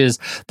trope, which is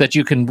that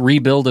you can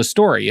rebuild a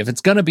story. If it's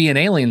going to be an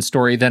alien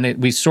story, then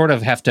we sort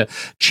of have to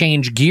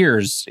change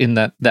gears in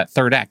that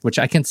third act, which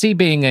I can see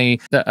being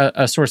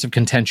a source of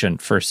contention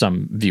for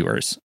some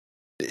viewers.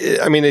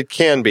 I mean, it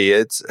can be.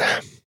 It's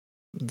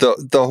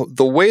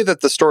the way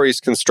that the story is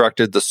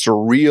constructed, the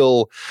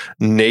surreal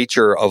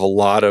nature of a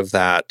lot of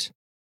that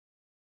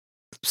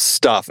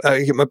stuff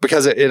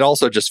because it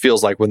also just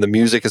feels like when the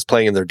music is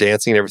playing and they're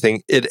dancing and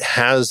everything, it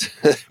has,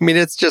 I mean,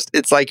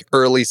 it's like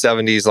early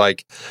 70s,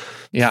 like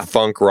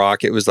funk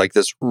rock. It was like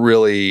this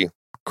really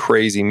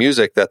crazy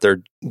music that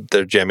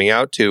they're jamming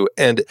out to.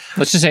 And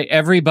let's just say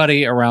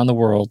everybody around the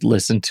world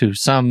listened to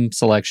some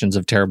selections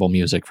of terrible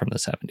music from the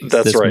 70s.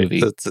 That's this right.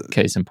 Movie,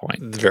 case in point.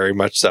 Very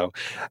much so.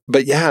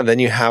 But yeah, then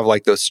you have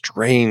like those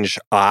strange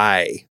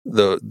eye,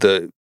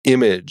 the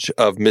image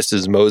of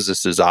Mrs.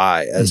 Moses's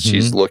eye as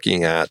she's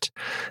looking at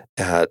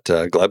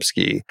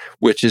Glebsky,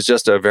 which is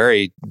just a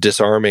very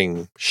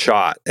disarming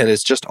shot. And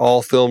it's just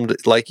all filmed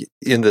like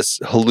in this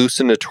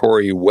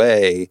hallucinatory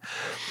way.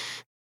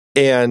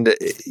 And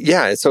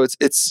yeah, so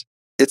it's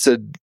a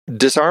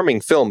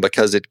disarming film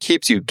because it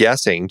keeps you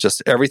guessing.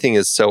 Just everything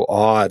is so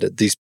odd.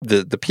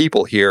 The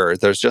people here,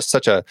 there's just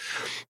such a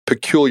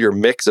peculiar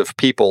mix of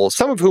people,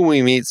 some of whom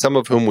we meet, some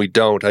of whom we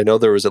don't. I know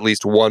there was at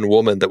least one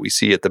woman that we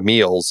see at the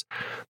meals,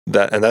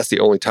 and that's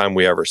the only time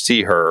we ever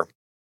see her.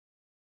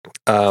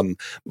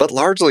 But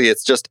largely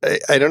it's just,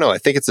 I don't know, I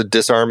think it's a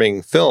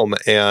disarming film,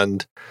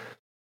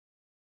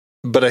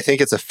 but I think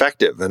it's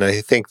effective. And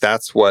I think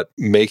that's what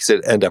makes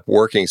it end up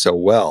working so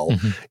well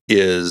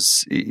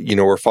is,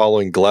 we're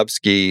following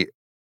Glebsky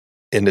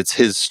and it's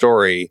his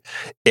story.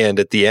 And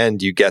at the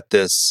end, you get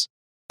this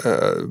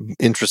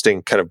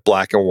interesting kind of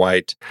black and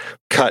white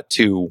cut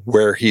to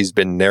where he's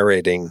been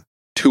narrating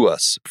to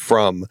us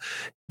from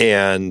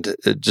and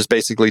just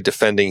basically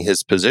defending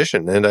his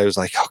position. And I was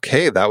like,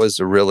 okay, that was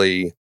a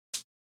really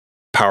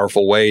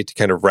powerful way to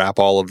kind of wrap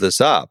all of this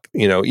up.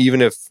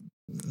 Even if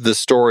the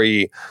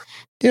story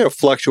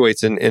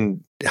fluctuates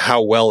in how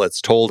well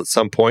it's told at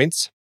some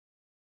points.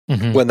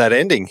 When that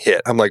ending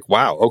hit, I'm like,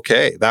 wow,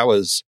 okay, that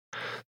was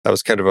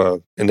kind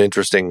of an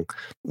interesting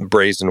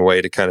brazen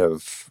way to kind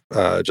of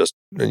just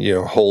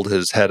hold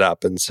his head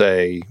up and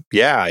say,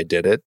 yeah, I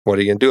did it. What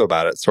are you going to do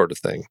about it? Sort of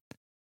thing.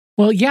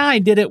 Well, yeah, I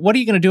did it. What are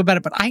you going to do about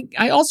it? But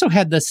I also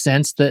had the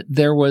sense that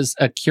there was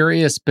a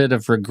curious bit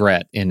of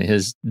regret in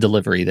his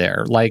delivery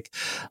there. Like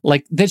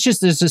there's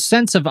a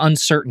sense of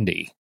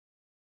uncertainty,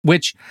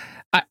 which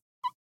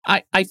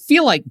I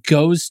feel like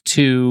goes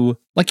to,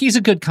 like, he's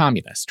a good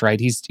communist, right?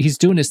 He's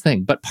doing his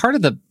thing. But part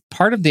of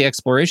the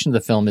exploration of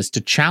the film is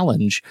to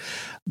challenge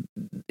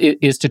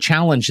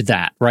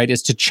that, right?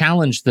 Is to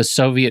challenge the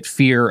Soviet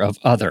fear of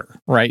other,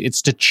 right?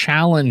 It's to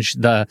challenge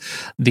the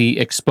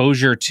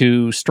exposure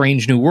to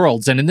strange new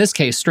worlds. And in this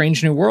case,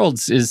 strange new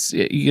worlds is,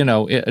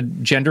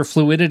 gender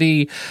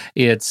fluidity.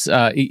 It's,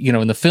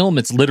 in the film,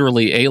 it's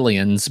literally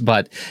aliens,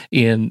 but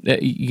in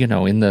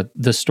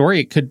the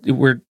story,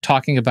 we're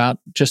talking about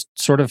just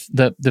sort of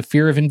the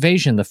fear of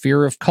invasion, the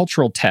fear of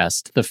cultural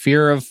test, the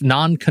fear of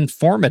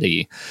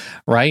nonconformity,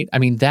 right? I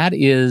mean,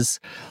 that's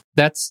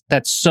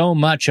so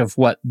much of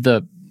what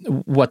the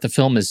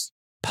film is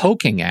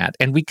poking at,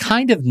 and we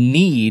kind of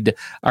need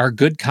our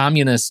good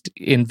communist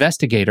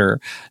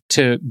investigator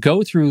to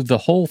go through the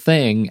whole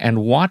thing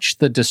and watch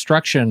the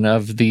destruction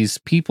of these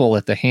people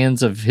at the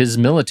hands of his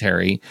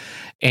military,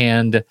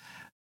 and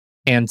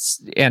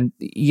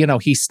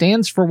he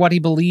stands for what he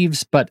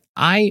believes. But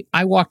I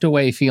walked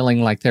away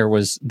feeling like there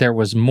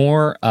was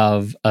more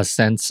of a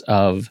sense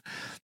of,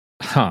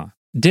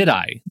 did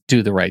I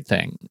do the right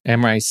thing?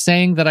 Am I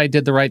saying that I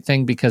did the right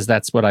thing because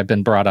that's what I've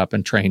been brought up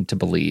and trained to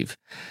believe?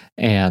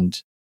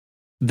 And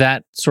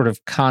that sort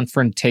of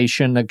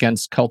confrontation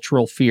against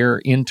cultural fear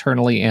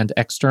internally and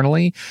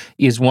externally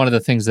is one of the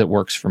things that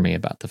works for me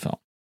about the film.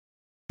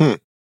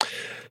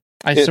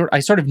 I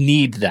sort of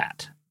need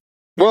that.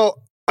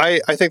 Well,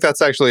 I think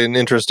that's actually an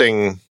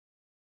interesting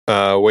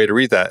way to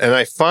read that. And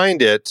I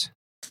find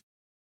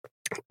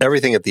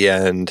everything at the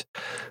end,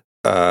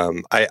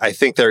 I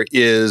think there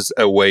is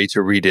a way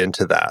to read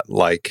into that,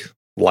 like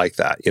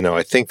that.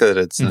 I think that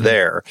it's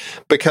there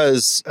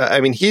because,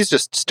 he's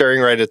just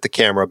staring right at the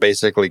camera,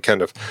 basically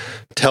kind of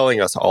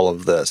telling us all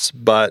of this.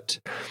 But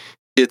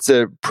it's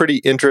a pretty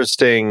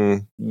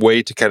interesting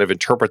way to kind of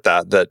interpret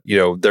that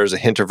there's a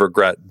hint of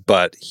regret,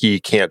 but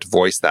he can't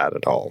voice that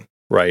at all,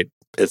 right?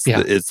 It's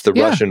the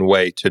Russian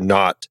way to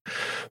not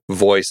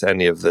voice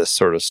any of this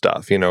sort of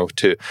stuff.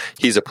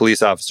 He's a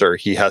police officer,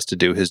 he has to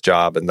do his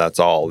job, and that's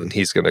all. And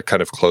he's going to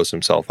kind of close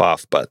himself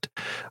off. But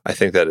I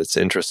think that it's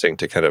interesting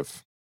to kind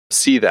of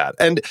see that.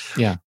 And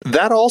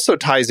that also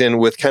ties in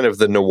with kind of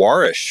the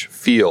noirish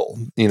feel.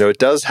 It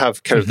does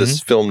have kind of this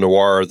film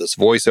noir, this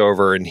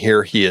voiceover, and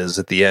here he is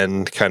at the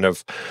end kind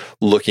of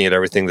looking at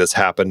everything that's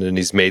happened, and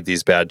he's made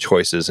these bad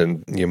choices,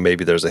 and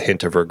maybe there's a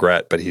hint of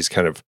regret, but he's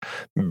kind of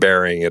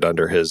burying it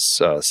under his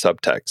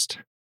subtext.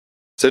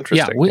 It's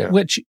interesting.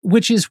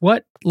 Which is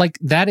what, like,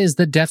 that is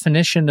the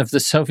definition of the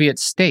Soviet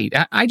state.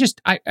 I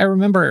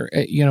remember,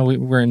 we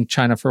were in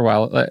China for a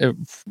while,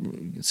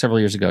 several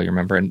years ago, you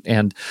remember,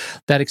 and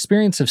that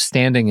experience of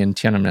standing in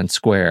Tiananmen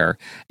Square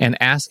and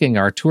asking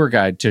our tour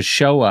guide to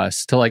show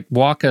us, to like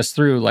walk us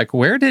through, like,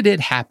 where did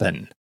it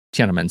happen?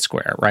 Tiananmen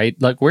Square, right?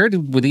 Like, were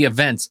the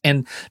events?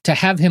 And to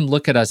have him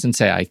look at us and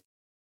say,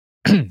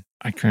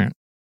 I can't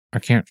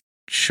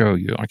show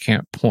you, I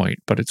can't point,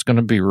 but it's going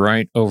to be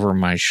right over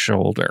my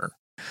shoulder.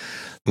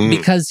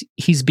 because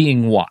he's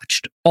being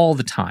watched all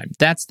the time.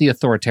 That's the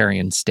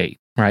authoritarian state,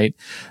 right?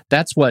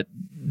 That's what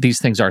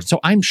these things are. So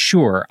I'm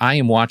sure I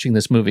am watching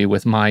this movie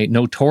with my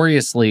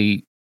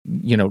notoriously,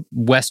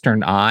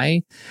 Western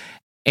eye,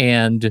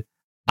 and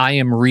I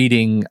am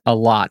reading a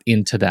lot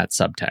into that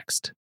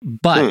subtext.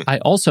 But I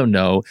also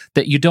know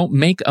that you don't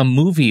make a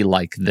movie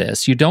like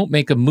this. You don't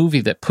make a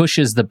movie that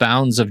pushes the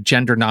bounds of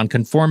gender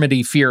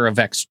nonconformity, fear of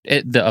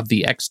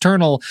the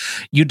external.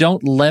 You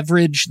don't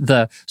leverage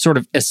the sort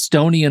of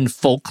Estonian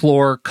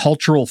folklore,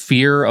 cultural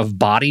fear of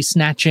body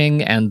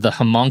snatching and the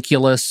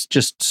homunculus,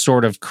 just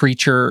sort of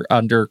creature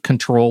under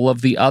control of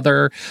the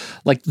other.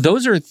 Like,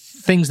 those are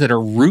things that are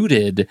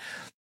rooted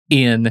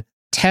in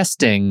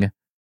testing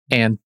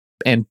and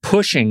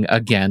pushing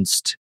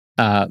against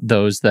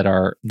those that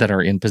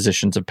are in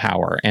positions of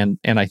power, and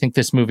I think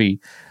this movie,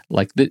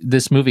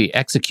 this movie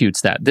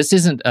executes that. This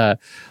isn't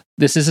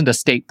a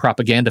state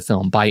propaganda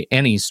film by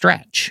any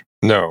stretch.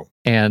 No,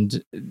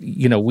 and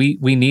we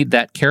need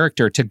that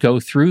character to go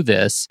through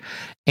this,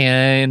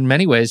 and in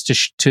many ways to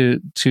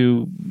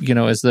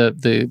as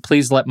the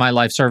please let my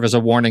life serve as a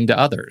warning to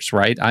others.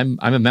 Right, I'm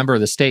a member of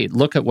the state.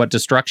 Look at what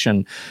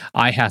destruction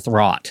I hath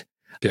wrought.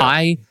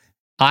 Yeah.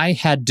 I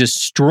had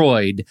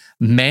destroyed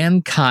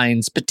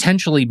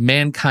potentially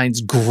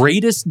mankind's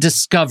greatest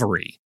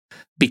discovery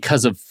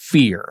because of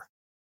fear.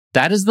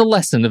 That is the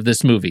lesson of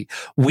this movie.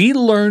 We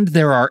learned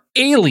there are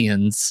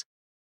aliens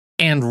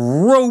and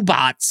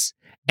robots,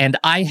 and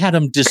I had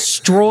them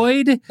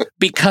destroyed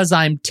because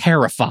I'm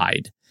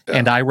terrified,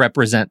 and I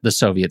represent the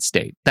Soviet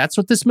state. That's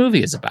what this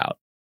movie is about.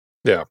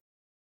 Yeah.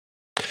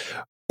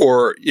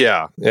 Or,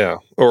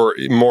 or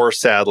more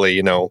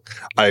sadly,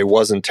 I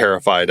wasn't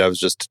terrified. I was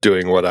just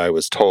doing what I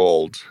was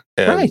told.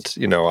 And,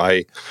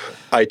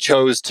 I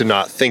chose to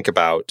not think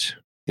about,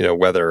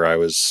 whether I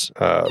was,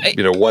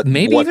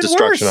 what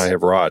destruction I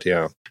have wrought.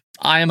 Yeah.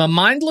 I am a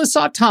mindless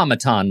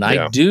automaton.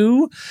 Yeah. I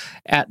do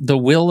at the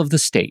will of the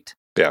state.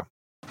 Yeah.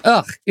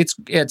 Ugh,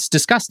 it's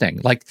disgusting.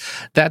 Like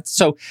that.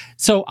 So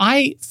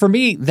for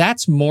me,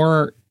 that's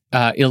more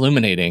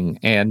illuminating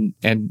and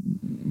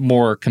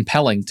more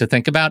compelling to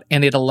think about,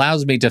 and it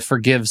allows me to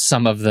forgive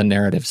some of the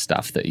narrative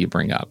stuff that you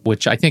bring up,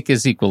 which I think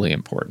is equally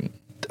important.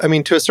 I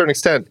mean, to a certain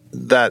extent,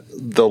 that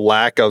the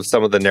lack of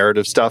some of the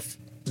narrative stuff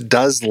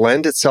does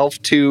lend itself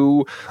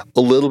to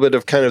a little bit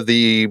of kind of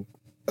the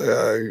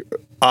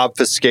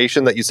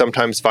obfuscation that you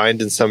sometimes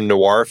find in some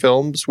noir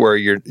films,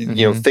 where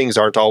things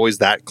aren't always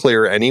that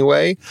clear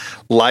anyway.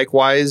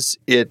 Likewise,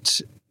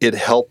 it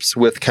helps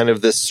with kind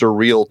of this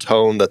surreal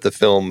tone that the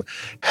film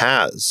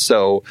has.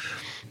 So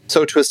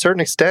to a certain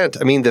extent,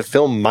 I mean, the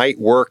film might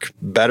work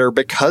better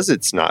because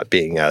it's not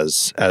being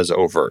as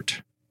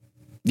overt.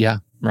 Yeah,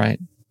 right.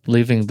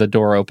 Leaving the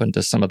door open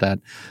to some of that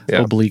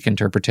oblique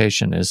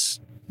interpretation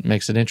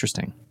makes it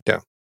interesting. Yeah.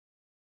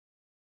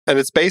 And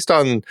it's based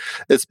on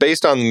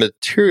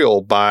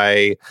material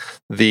by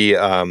the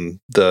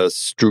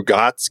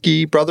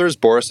Strugatsky brothers,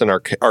 Boris and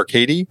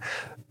Arkady,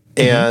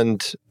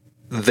 and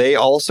they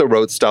also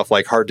wrote stuff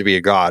like Hard to Be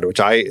a God, which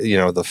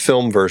the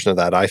film version of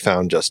that I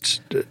found just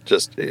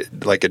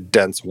like a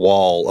dense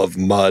wall of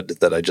mud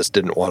that I just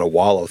didn't want to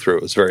wallow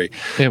through.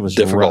 It was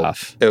difficult.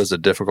 Rough. It was a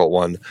difficult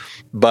one.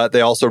 But they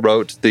also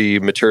wrote the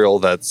material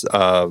that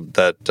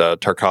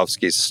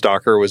Tarkovsky's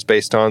Stalker was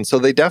based on. So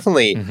they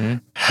definitely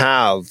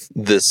have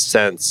this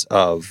sense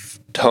of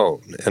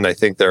tone. And I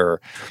think they're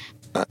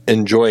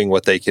enjoying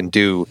what they can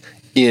do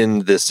in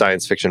this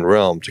science fiction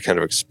realm to kind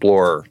of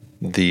explore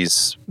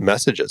these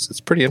messages.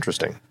 It's pretty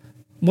interesting.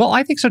 Well,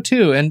 I think so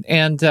too.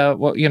 And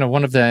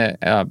one of the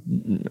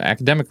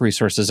academic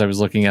resources I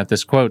was looking at,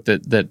 this quote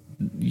that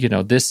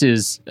this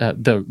is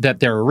that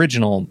their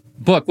original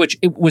book, which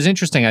it was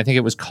interesting. I think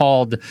it was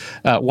called,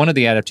 one of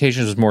the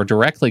adaptations was more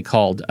directly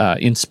called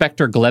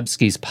Inspector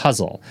Glebsky's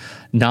Puzzle,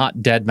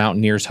 not Dead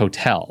Mountaineer's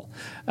Hotel,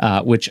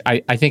 which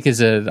I think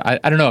is I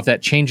don't know if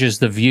that changes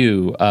the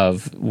view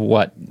of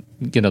what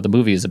the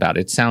movie is about.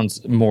 It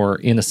sounds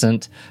more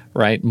innocent,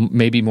 right?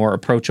 Maybe more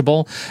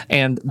approachable.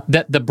 And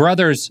that the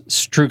brothers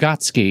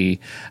Strugatsky,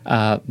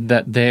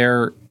 that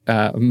their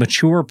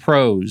mature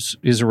prose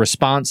is a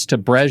response to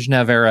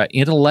Brezhnev-era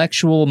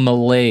intellectual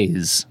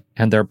malaise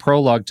and their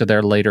prologue to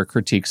their later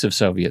critiques of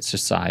Soviet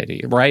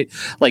society, right?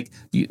 Like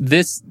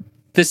this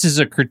is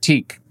a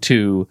critique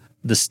to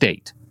the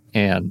state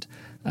and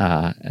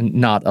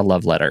not a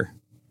love letter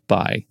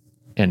by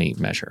any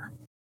measure.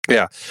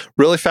 Yeah,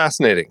 really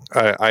fascinating.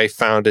 I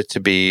found it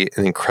to be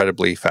an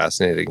incredibly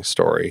fascinating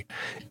story.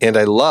 And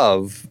I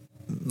love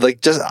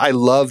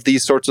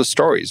these sorts of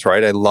stories,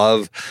 right? I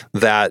love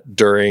that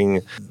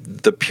during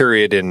the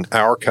period in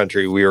our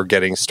country, we were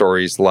getting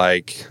stories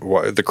like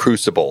The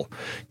Crucible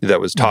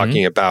that was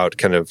talking about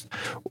kind of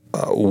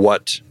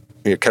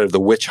kind of the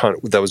witch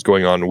hunt that was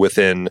going on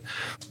within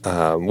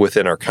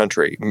our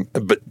country,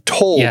 but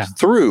told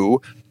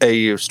through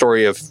a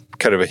story of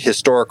kind of a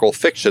historical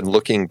fiction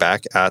looking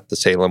back at the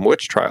Salem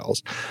witch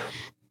trials.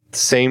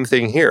 Same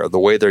thing here, the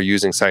way they're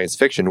using science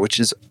fiction, which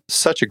is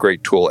such a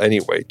great tool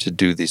anyway to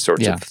do these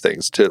sorts of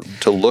things, to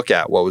look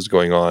at what was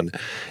going on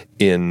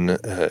in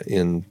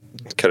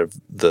kind of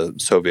the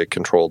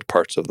Soviet-controlled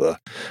parts of the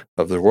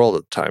world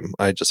at the time.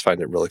 I just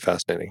find it really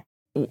fascinating.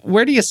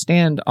 Where do you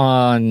stand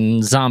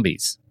on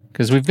zombies?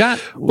 Because we've got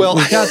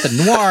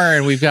the noir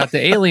and we've got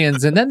the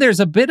aliens, and then there's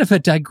a bit of a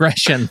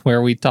digression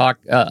where we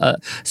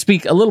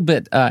speak a little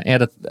bit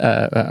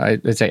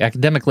I'd say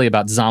academically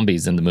about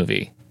zombies in the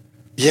movie.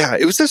 Yeah,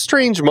 it was a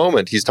strange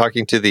moment. He's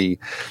talking to the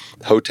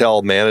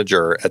hotel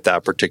manager at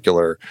that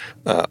particular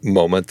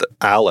moment,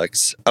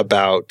 Alex,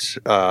 about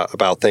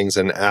things,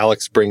 and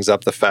Alex brings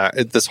up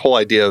this whole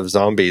idea of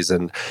zombies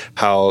and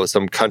how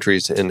some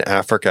countries in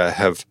Africa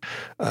have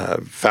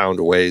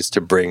found ways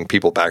to bring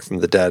people back from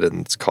the dead,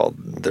 and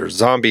they're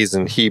zombies.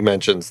 And he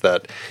mentions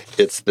that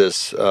it's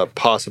this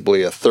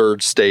possibly a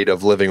third state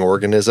of living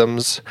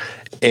organisms.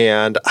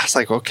 And I was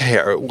like, okay,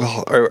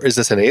 is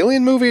this an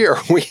alien movie? Or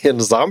are we in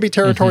zombie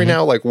territory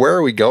now? Like, where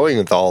are we going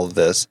with all of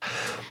this?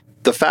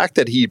 The fact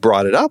that he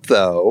brought it up,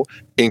 though,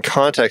 in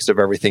context of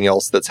everything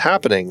else that's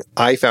happening,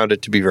 I found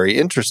it to be very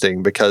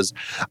interesting because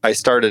I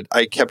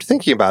kept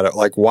thinking about it,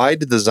 like, why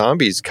did the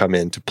zombies come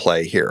into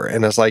play here?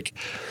 And I was like,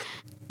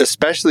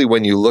 especially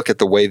when you look at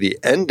the way the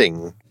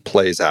ending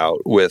plays out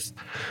with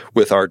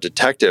our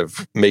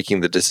detective making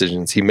the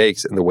decisions he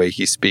makes and the way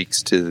he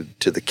speaks to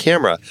the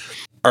camera,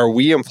 are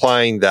we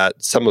implying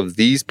that some of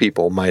these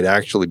people might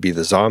actually be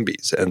the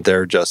zombies and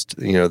they're just,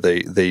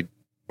 they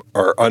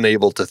are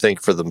unable to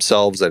think for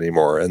themselves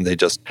anymore, and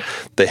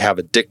they have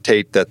a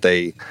dictate that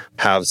they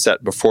have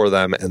set before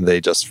them and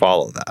they just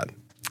follow that?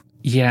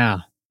 Yeah.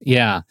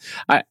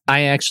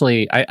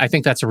 I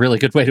think that's a really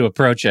good way to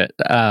approach it.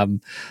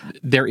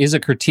 There is a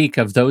critique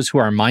of those who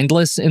are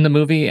mindless in the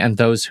movie and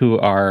those who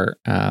are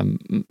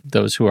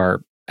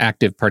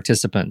active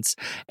participants,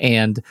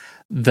 and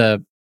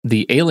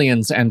the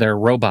aliens and their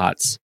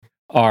robots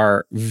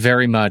are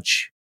very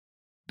much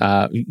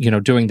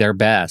doing their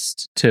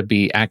best to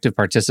be active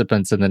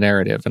participants in the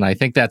narrative. And I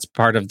think that's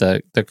part of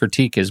the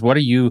critique is what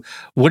are you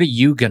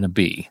going to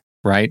be?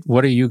 Right?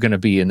 What are you going to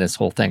be in this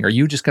whole thing? Are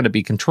you just going to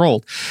be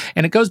controlled?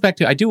 And it goes back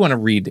to, I do want to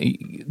read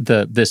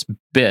this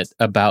bit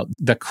about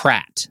the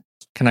Krat.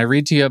 Can I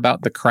read to you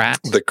about the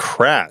Krat? The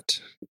Krat?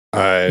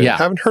 I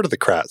haven't heard of the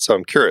Krat, so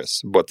I'm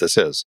curious what this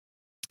is.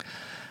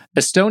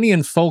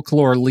 Estonian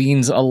folklore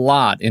leans a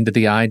lot into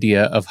the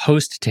idea of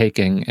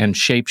host-taking and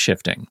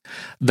shape-shifting.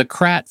 The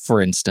Krat, for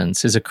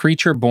instance, is a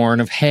creature born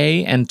of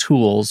hay and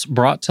tools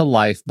brought to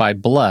life by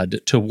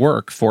blood to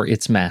work for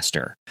its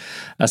master.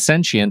 A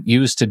sentient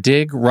used to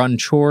dig, run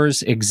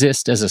chores,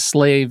 exist as a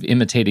slave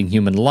imitating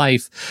human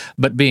life,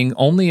 but being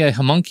only a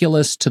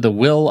homunculus to the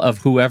will of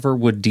whoever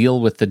would deal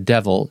with the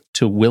devil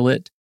to will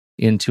it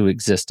into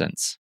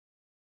existence.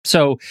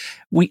 So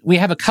we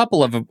have a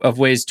couple of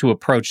ways to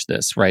approach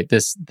this, right?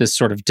 This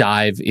sort of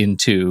dive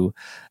into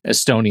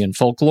Estonian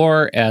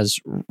folklore as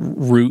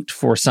root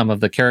for some of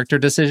the character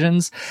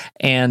decisions,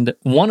 and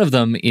one of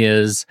them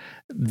is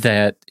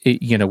that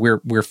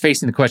we're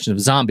facing the question of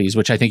zombies,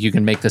 which I think you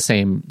can make the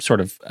same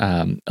sort of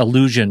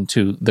allusion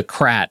to the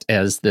Krat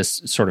as this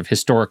sort of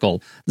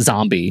historical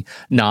zombie,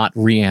 not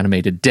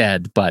reanimated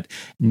dead, but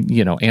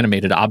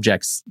animated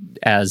objects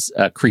as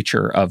a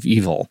creature of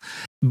evil.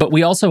 But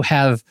we also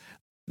have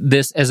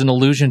this as an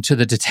allusion to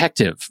the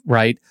detective,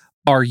 right?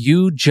 Are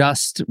you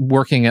just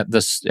working at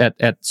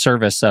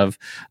service of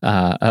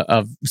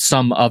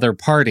some other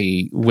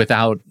party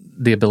without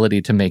the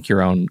ability to make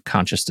your own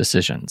conscious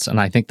decisions? And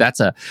I think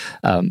that's a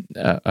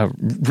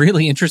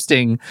really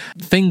interesting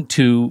thing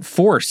to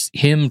force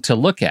him to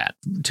look at,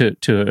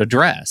 to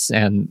address,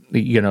 and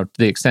the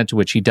extent to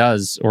which he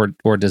does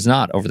or does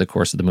not over the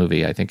course of the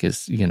movie, I think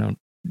is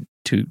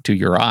to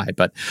your eye,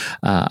 but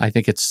I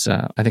think it's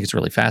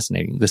really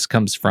fascinating. This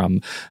comes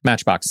from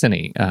Matchbox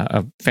Cine,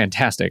 a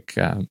fantastic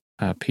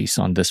piece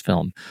on this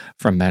film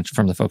from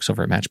the folks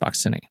over at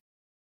Matchbox Cine.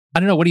 I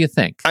don't know. What do you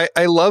think?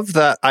 I love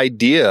that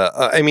idea.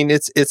 I mean,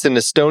 it's an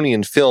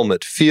Estonian film.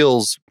 It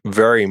feels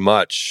very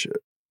much,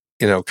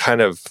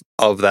 kind of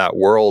that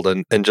world,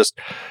 and just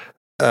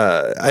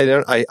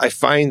I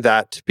find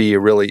that to be a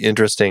really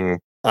interesting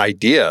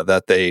idea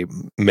that they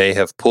may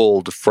have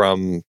pulled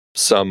from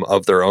some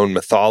of their own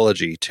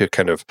mythology to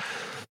kind of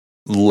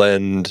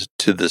lend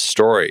to the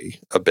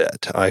story a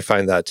bit. I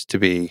find that to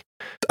be,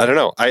 I don't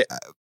know,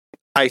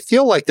 I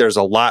feel like there's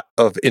a lot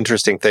of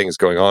interesting things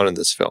going on in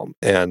this film,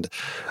 and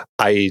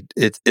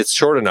it's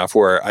short enough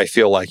where I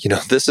feel like,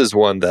 this is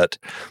one that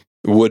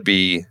would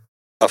be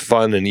a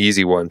fun and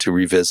easy one to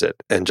revisit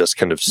and just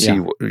kind of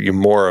see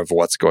more of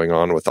what's going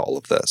on with all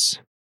of this.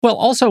 Well,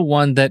 also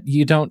one that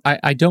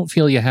I don't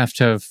feel you have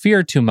to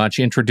fear too much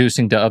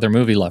introducing to other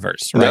movie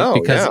lovers, right? No,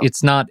 because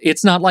it's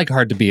not like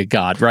Hard to Be a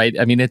God, right?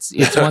 I mean, it's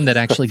one that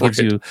actually gives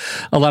you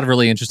a lot of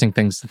really interesting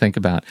things to think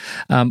about.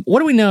 What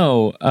do we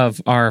know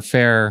of our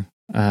fair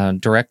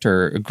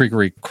director,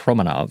 Grigory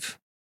Kromanov?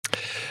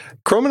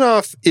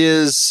 Kromanov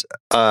is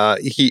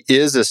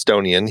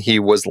Estonian. He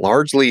was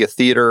largely a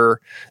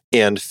theater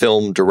and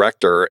film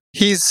director.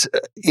 He's,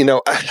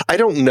 I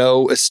don't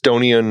know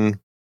Estonian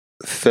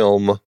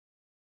film,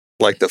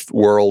 like the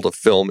world of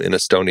film in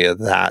Estonia,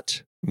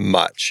 that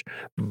much,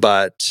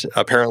 but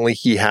apparently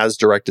he has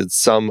directed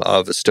some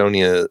of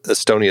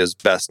Estonia's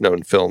best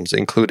known films,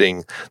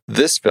 including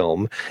this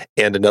film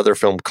and another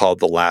film called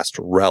The Last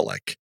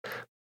Relic.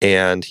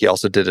 And he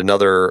also did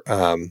another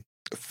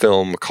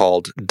film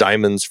called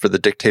Diamonds for the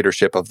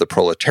Dictatorship of the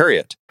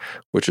Proletariat,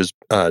 which is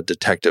a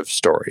detective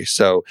story.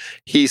 So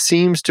he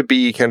seems to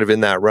be kind of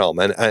in that realm.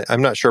 And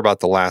I'm not sure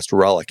about The Last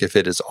Relic, if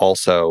it is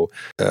also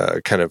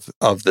kind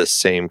of this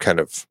same kind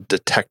of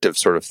detective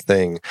sort of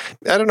thing.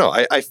 I don't know.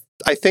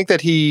 I think that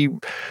he,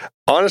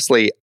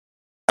 honestly,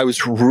 I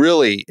was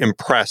really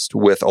impressed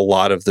with a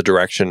lot of the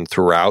direction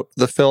throughout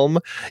the film,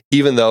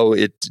 even though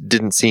it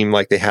didn't seem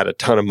like they had a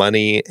ton of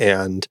money.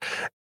 And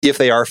if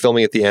they are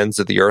filming at the ends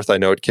of the earth, I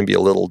know it can be a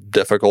little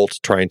difficult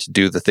trying to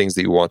do the things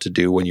that you want to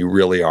do when you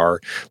really are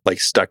like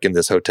stuck in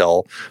this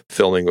hotel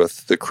filming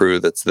with the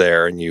crew that's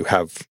there and you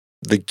have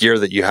the gear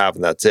that you have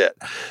and that's it.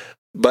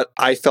 But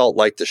I felt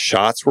like the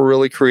shots were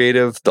really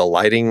creative. The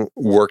lighting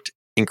worked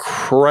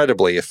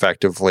incredibly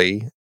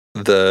effectively.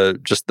 The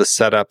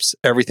setups,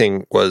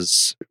 everything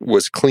was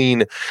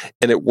clean,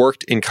 and it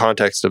worked in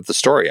context of the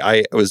story.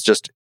 I was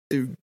just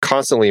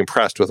constantly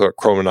impressed with what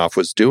Kromenov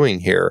was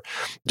doing here.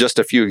 Just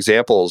a few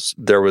examples.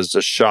 There was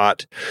a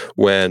shot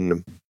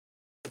or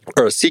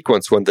a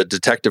sequence when the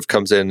detective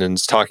comes in and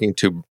is talking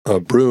to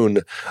Brune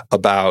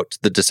about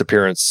the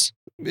disappearance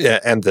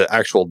and the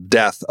actual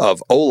death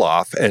of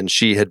Olaf, and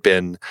she had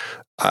been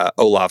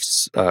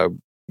Olaf's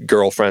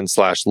girlfriend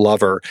 /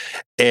 lover,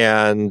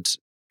 and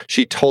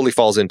she totally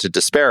falls into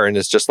despair, and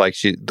it's just like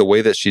the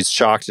way that she's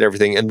shocked and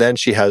everything, and then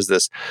she has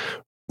this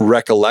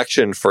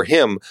recollection for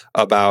him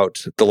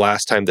about the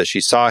last time that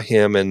she saw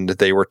him and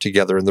they were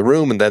together in the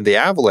room, and then the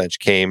avalanche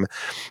came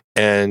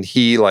and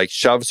he like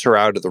shoves her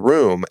out of the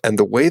room, and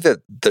the way that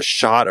the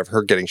shot of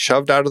her getting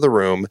shoved out of the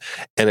room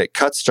and it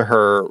cuts to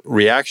her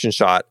reaction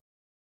shot,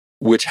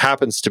 which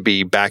happens to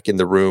be back in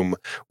the room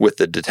with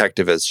the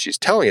detective as she's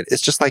telling it,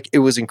 it's just like it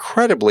was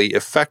incredibly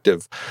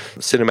effective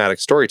cinematic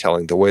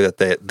storytelling, the way that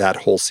that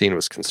whole scene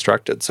was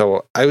constructed.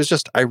 So I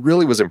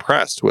really was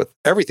impressed with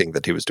everything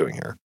that he was doing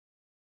here.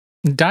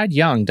 Died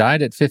young,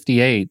 died at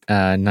 58 in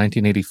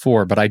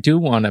 1984, but I do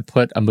want to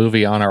put a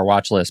movie on our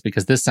watch list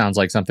because this sounds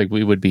like something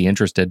we would be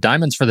interested.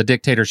 Diamonds for the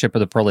Dictatorship of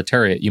the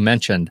Proletariat, you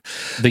mentioned.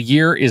 The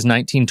year is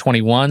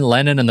 1921.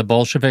 Lenin and the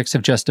Bolsheviks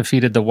have just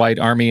defeated the White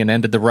Army and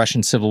ended the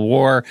Russian Civil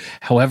War.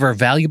 However,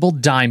 valuable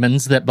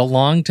diamonds that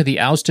belong to the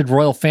ousted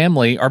royal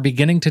family are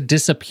beginning to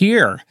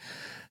disappear.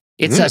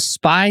 It's a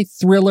spy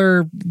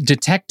thriller,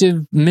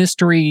 detective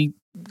mystery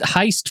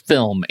heist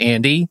film,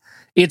 Andy.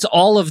 It's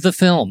all of the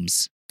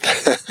films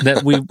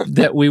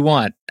that we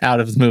want out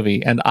of the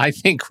movie, and I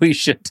think we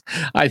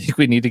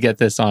need to get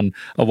this on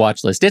a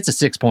watch list. It's a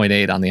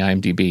 6.8 on the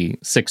IMDb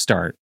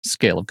 6-star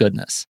scale of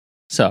goodness,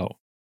 so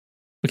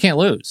we can't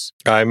lose.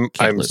 I'm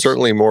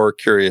certainly more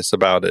curious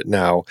about it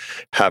now,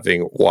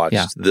 having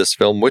watched this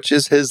film, which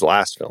is his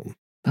last film.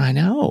 I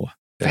know.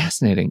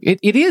 Fascinating.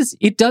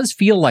 It does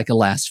feel like a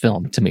last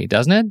film to me,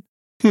 doesn't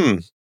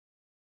it?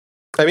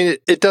 I mean,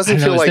 it doesn't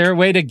feel like... Is there a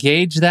way to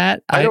gauge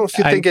that? I don't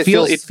think it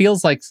feels... It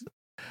feels like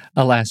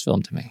a last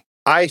film to me.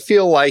 I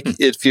feel like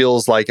it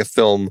feels like a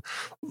film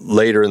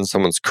later in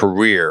someone's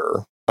career.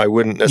 I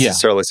wouldn't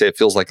necessarily say it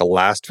feels like a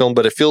last film,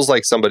 but it feels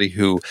like somebody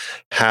who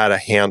had a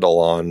handle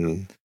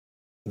on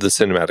the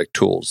cinematic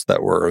tools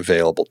that were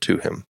available to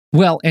him.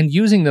 Well, and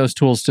using those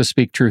tools to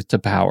speak truth to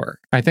power.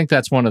 I think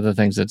that's one of the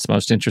things that's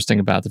most interesting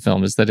about the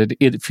film is that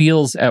it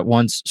feels at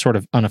once sort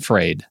of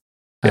unafraid.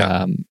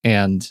 Yeah.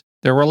 And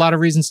there were a lot of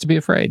reasons to be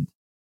afraid.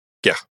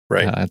 Yeah,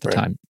 right. At the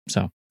time.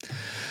 So,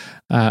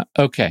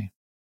 okay.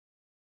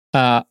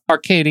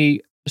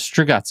 Arkady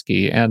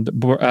Strugatsky and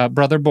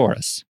brother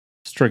Boris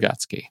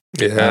Strugatsky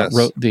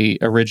wrote the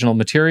original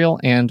material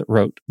and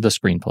wrote the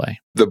screenplay.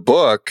 The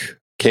book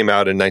came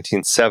out in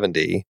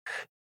 1970,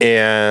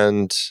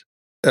 and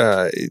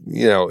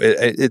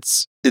it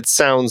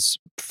sounds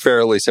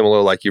fairly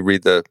similar. Like you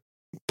read the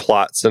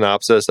plot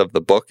synopsis of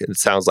the book, it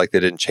sounds like they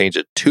didn't change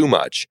it too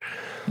much.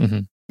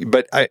 Mm-hmm.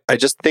 But I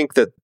just think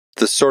that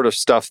the sort of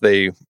stuff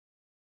they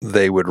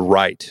would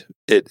write,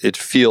 it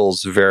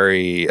feels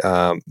very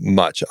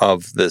much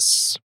of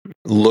this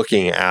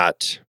looking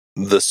at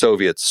the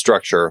Soviet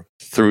structure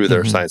through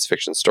their science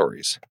fiction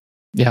stories.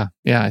 Yeah,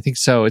 I think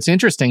so. It's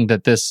interesting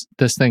that this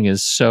thing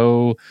is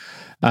so.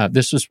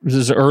 This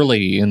is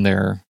early in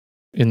their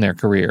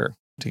career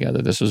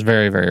together. This was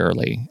very, very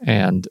early,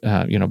 and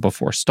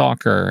before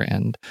Stalker,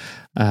 and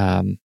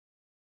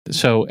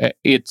so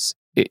it's.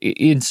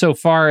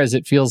 Insofar as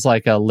it feels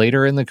like a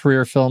later in the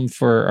career film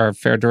for our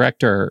fair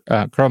director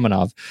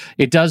Kromenov,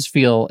 it does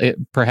feel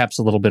perhaps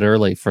a little bit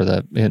early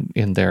for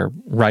in their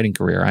writing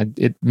career.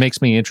 It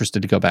makes me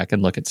interested to go back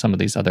and look at some of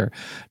these other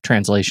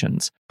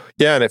translations.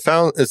 Yeah, and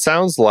it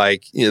sounds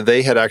like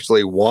they had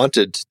actually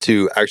wanted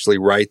to actually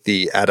write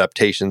the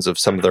adaptations of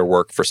some of their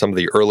work for some of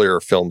the earlier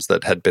films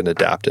that had been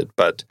adapted,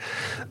 but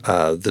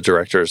the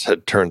directors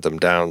had turned them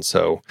down.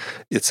 So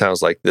it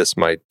sounds like this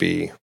might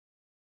be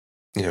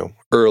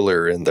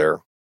earlier in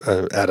their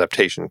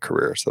adaptation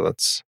career. So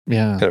that's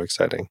kind of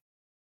exciting.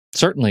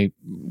 certainly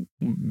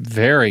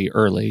very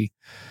early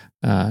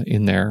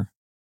in their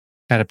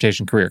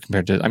adaptation career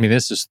compared to, I mean,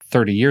 this is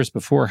 30 years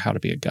before How to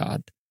Be a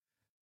God.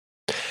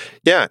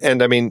 Yeah,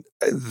 and I mean,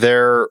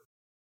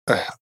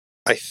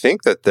 I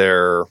think that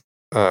they're,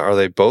 are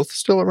they both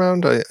still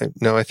around?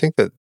 No, I think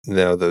that,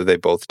 no, they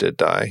both did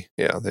die.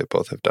 Yeah, they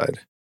both have died.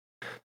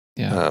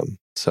 Yeah.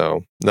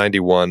 So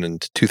 91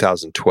 and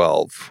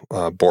 2012,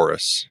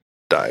 Boris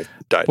died.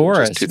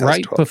 Boris, in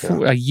right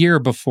before, yeah. a year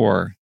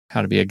before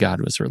How to Be a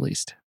God was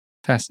released.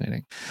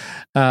 Fascinating.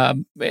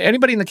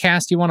 Anybody in the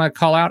cast you want to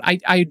call out?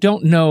 I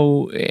don't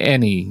know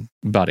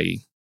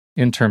anybody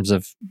in terms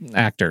of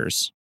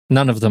actors.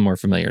 None of them were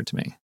familiar to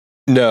me.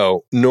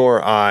 No,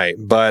 nor I.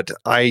 But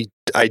I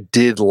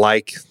did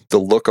like the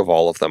look of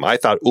all of them. I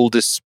thought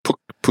Uldis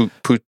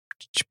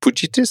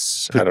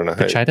Puchitis? I don't know.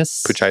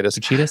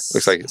 Puchitis?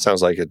 Looks like, it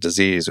sounds like a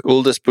disease.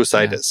 Uldis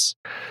Puchitis.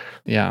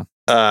 Yeah.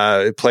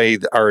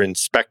 Played our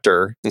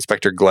Inspector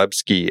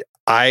Glebsky.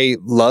 I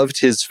loved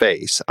his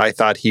face. I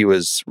thought he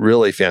was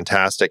really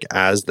fantastic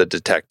as the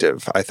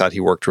detective. I thought he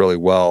worked really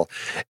well.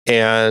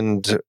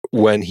 And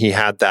when he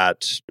had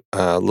that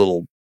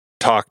little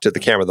talk to the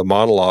camera, the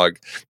monologue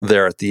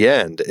there at the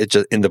end, it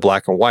just in the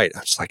black and white, I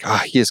was like,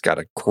 he has got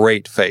a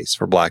great face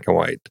for black and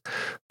white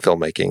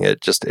filmmaking.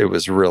 It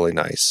was really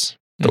nice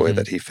the way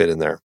that he fit in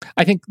there.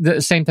 I think the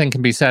same thing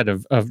can be said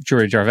of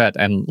Juri Jarvet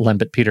and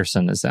Lembit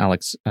Peterson as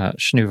Alex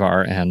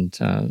Schnuvar and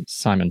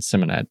Simon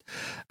Simonet.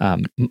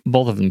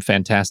 Both of them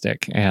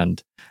fantastic.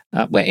 And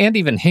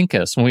even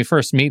Hinkus, when we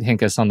first meet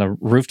Hinkus on the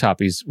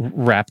rooftop, he's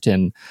wrapped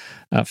in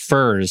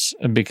furs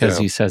because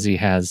he says he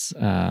has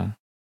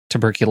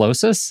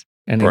tuberculosis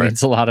and he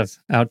needs a lot of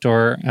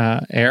outdoor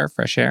air,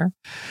 fresh air.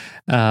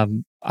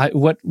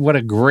 What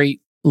a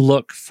great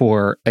look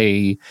for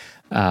a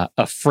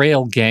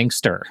frail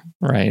gangster,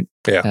 right?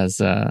 Yeah.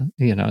 As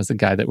as a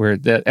guy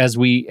as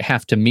we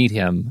have to meet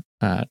him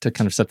to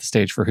kind of set the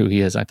stage for who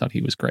he is. I thought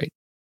he was great.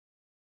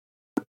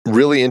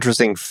 Really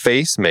interesting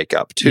face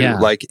makeup too. Yeah.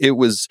 Like it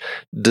was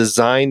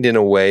designed in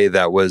a way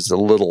that was a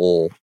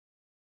little,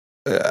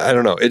 I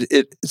don't know,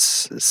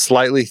 it's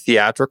slightly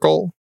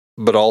theatrical,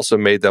 but also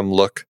made them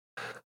look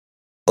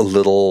a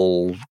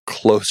little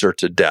closer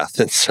to death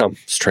in some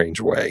strange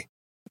way.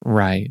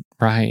 Right.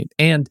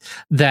 And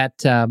that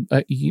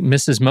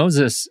Mrs.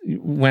 Moses,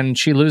 when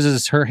she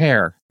loses her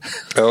hair.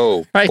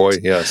 Oh, right? Boy,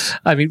 yes.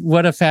 I mean,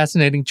 what a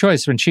fascinating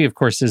choice when she, of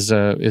course, is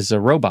a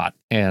robot.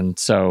 And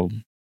so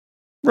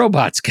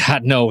robots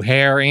got no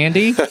hair,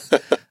 Andy.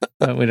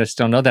 We just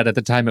don't know that at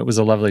the time. It was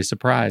a lovely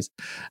surprise.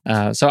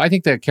 So I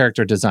think the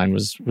character design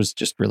was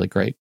just really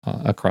great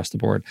across the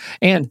board.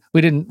 And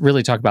we didn't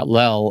really talk about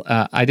Lel.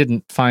 I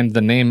didn't find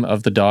the name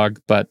of the dog,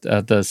 but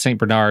the St.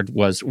 Bernard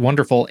was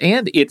wonderful.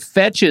 And it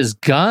fetches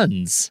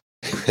guns.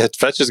 It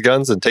fetches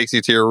guns and takes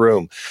you to your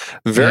room.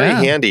 Very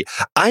handy.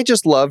 I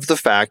just love the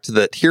fact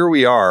that here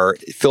we are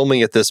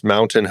filming at this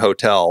mountain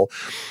hotel.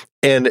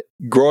 And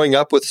growing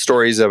up with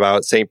stories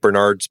about St.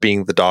 Bernards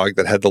being the dog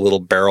that had the little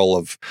barrel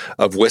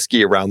of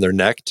whiskey around their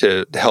neck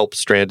to help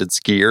stranded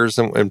skiers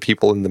and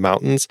people in the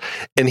mountains.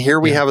 And here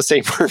we have a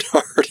St.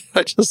 Bernard.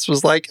 I just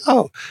was like,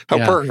 how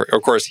perfect.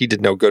 Of course, he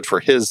did no good for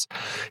his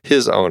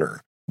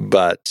owner.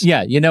 But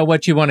you know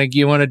what you want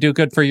to do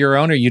good for your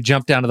owner? You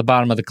jump down to the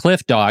bottom of the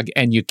cliff, dog,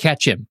 and you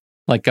catch him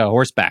like a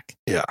horseback.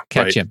 Yeah.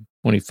 Catch him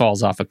when he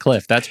falls off a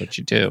cliff. That's what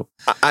you do.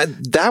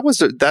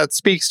 That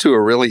speaks to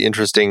a really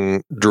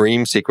interesting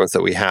dream sequence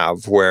that we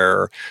have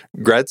where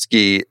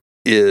Gretzky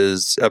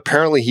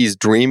he's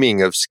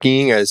dreaming of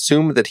skiing. I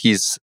assume that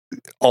he's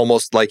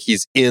almost like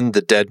he's in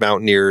the dead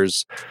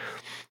mountaineer's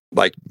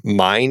like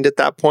mind at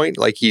that point.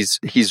 Like he's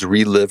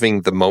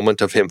reliving the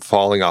moment of him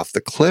falling off the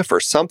cliff or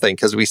something,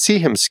 because we see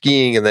him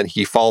skiing and then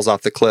he falls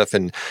off the cliff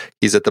and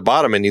he's at the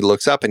bottom and he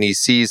looks up and he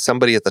sees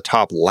somebody at the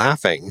top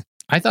laughing.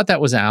 I thought that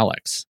was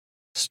Alex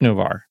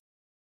Schnuvar.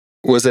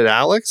 Was it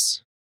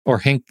Alex?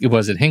 Or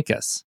was it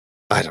Hinkus?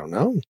 I don't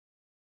know.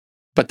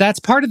 But that's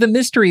part of the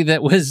mystery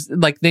that was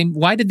like,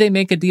 why did they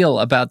make a deal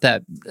about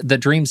the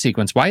dream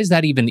sequence? Why is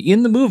that even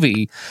in the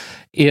movie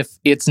if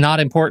it's not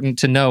important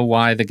to know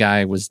why the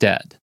guy was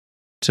dead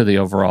to the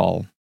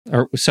overall?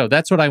 So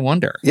that's what I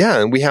wonder. Yeah,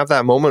 and we have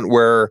that moment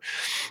where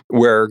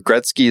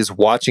Gretzky is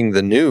watching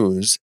the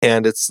news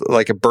and it's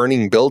like a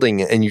burning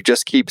building and you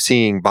just keep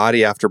seeing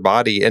body after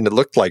body, and it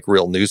looked like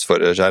real news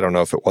footage. I don't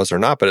know if it was or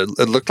not, but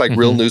it looked like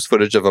real news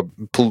footage of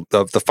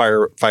the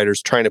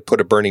firefighters trying to put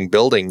a burning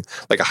building,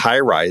 like a high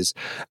rise,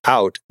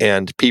 out,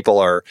 and people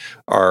are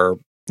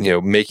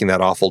making that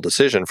awful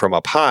decision from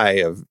up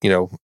high of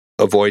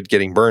avoid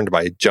getting burned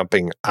by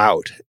jumping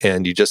out,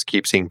 and you just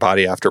keep seeing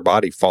body after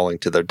body falling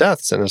to their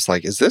deaths. And it's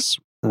like, is this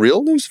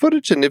real news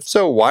footage? And if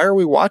so, why are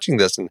we watching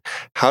this? And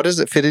how does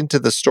it fit into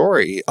the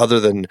story other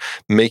than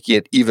making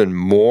it even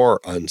more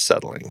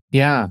unsettling?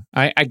 Yeah,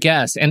 I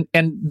guess. And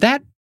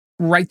that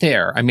right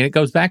there, I mean, it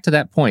goes back to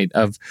that point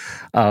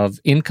of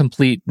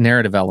incomplete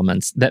narrative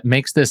elements that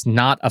makes this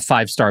not a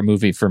 5-star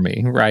movie for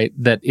me, right?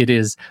 That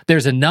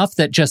there's enough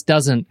that just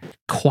doesn't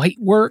quite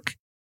work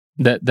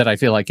that I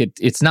feel like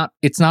it's not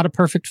a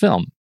perfect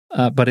film.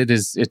 but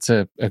it's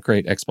a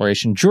great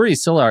exploration. Juri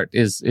Sillart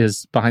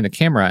is behind the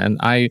camera, and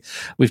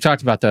we've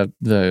talked about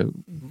the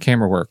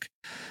camera work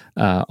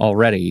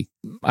already.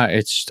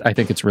 I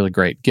think it's really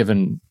great,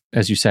 given,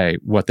 as you say,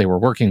 what they were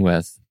working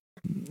with.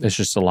 It's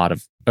just a lot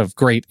of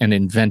great and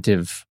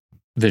inventive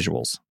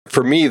visuals.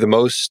 For me,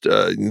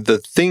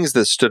 the things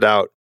that stood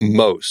out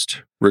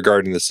most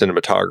regarding the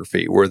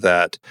cinematography were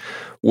that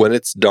when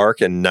it's dark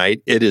and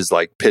night, it is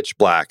like pitch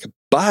black.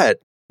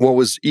 But what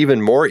was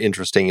even more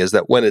interesting is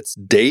that when it's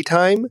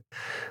daytime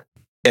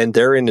and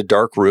they're in a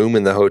dark room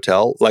in the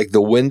hotel, like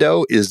the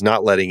window is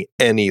not letting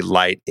any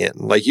light in.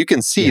 Like you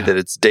can see that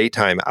it's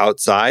daytime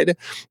outside,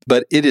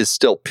 but it is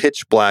still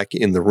pitch black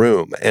in the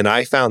room. And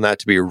I found that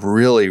to be a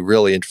really,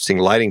 really interesting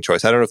lighting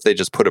choice. I don't know if they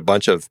just put a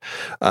bunch of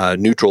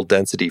neutral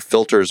density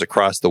filters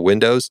across the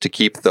windows to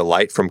keep the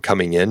light from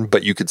coming in,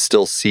 but you could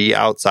still see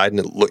outside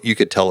and you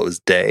could tell it was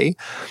day.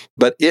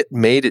 But it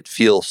made it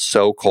feel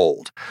so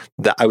cold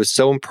that I was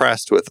so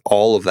impressed with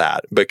all of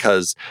that,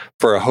 because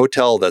for a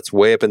hotel that's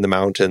way up in the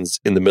mountains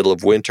in the middle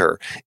of winter,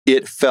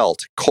 it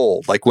felt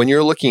cold. Like when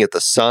you're looking at the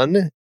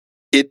sun,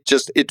 it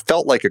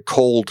felt like a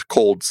cold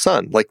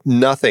sun. Like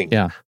nothing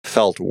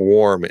felt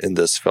warm in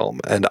this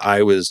film. And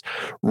I was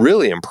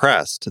really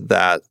impressed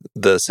that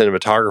the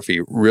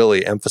cinematography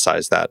really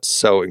emphasized that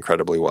so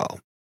incredibly well.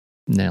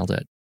 Nailed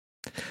it.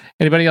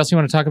 Anybody else you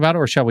want to talk about,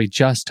 or shall we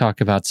just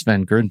talk about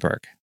Sven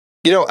Grunberg?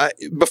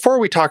 Before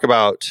we talk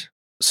about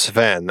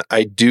Sven,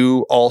 I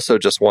do also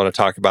just want to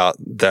talk about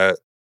the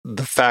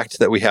fact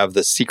that we have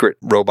the secret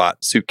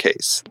robot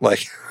suitcase.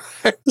 Like,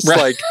 it's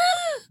right.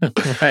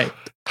 Right.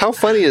 How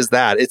funny is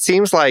that? It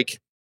seems like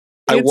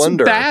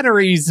It's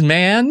batteries,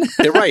 man.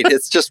 Right.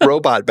 It's just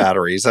robot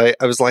batteries. I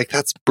was like,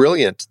 that's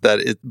brilliant.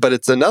 But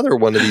it's another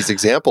one of these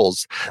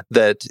examples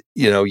that,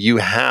 you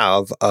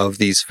have of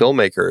these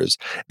filmmakers.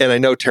 And I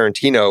know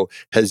Tarantino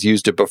has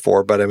used it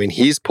before, but I mean,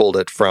 he's pulled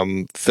it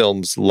from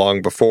films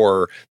long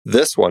before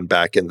this one,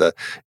 back in the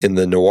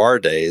noir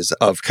days,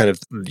 of kind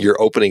of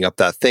you're opening up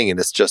that thing and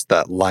it's just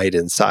that light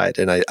inside.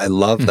 And I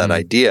love that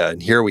idea.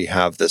 And here we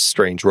have this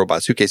strange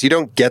robot suitcase. You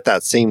don't get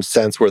that same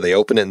sense where they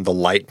open it and the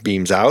light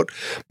beams out.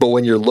 But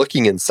when you're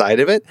looking inside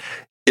of it,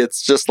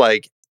 it's just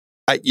like,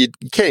 you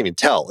can't even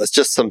tell. It's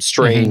just some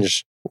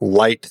strange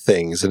light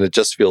things, and it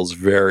just feels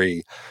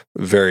very,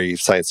 very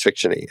science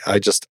fiction-y.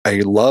 I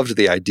loved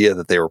the idea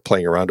that they were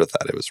playing around with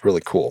that. It was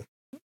really cool.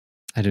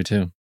 I do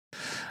too.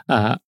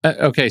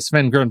 Okay,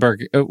 Sven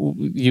Grunberg,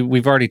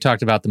 we've already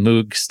talked about the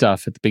Moog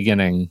stuff at the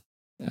beginning.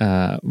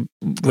 What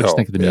do you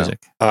think of the music?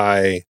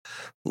 I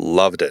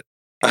loved it.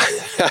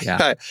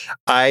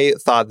 I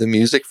thought the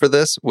music for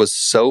this was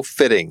so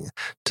fitting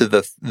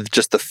to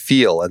just the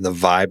feel and the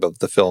vibe of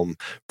the film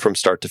from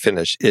start to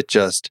finish. It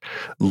just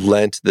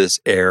lent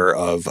this air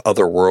of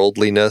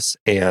otherworldliness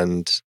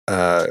and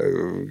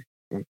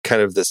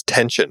kind of this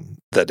tension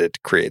that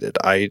it created.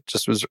 I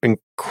just was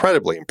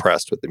incredibly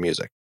impressed with the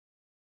music.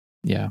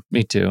 Yeah,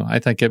 me too. I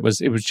think it was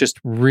just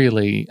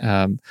really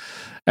there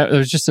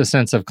was just a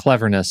sense of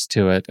cleverness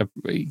to it,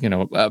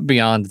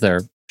 beyond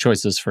their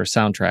choices for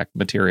soundtrack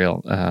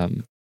material.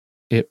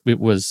 It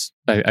was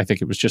I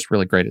think it was just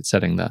really great at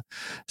setting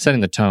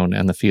the tone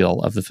and the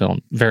feel of the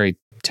film. Very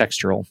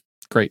textural,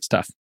 great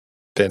stuff.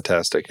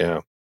 Fantastic,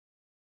 yeah.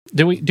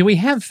 Do we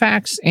have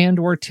facts and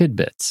or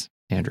tidbits,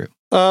 Andrew?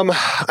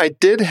 I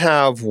did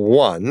have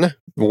one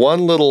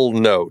little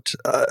note.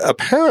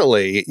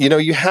 Apparently,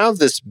 you have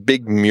this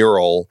big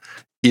mural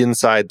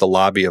inside the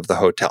lobby of the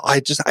hotel. I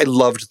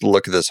loved the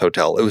look of this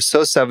hotel. It was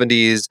so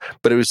 70s,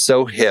 but it was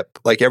so hip.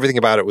 Like everything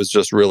about it was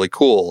just really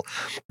cool.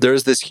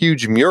 There's this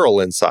huge mural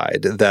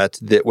inside that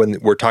when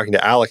we're talking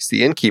to Alex,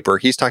 the innkeeper,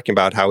 he's talking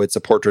about how it's a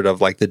portrait of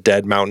like the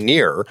dead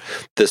Mountaineer,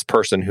 this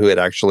person who had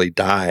actually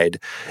died.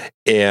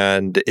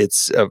 And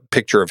it's a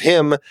picture of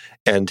him,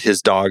 and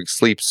his dog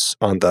sleeps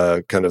on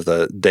the kind of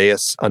the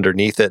dais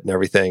underneath it and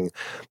everything.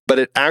 But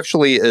it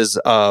actually is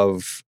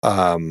of,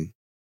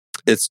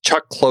 it's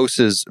Chuck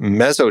Close's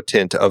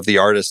mezzotint of the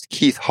artist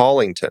Keith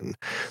Hollington.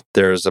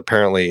 There's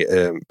apparently,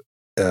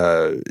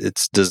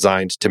 it's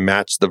designed to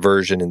match the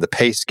version in the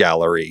Pace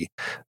Gallery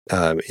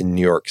in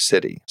New York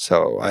City.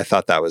 So I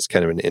thought that was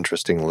kind of an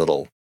interesting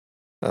little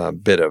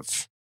bit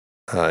of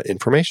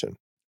information.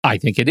 I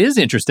think it is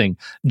interesting.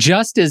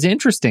 Just as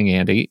interesting,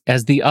 Andy,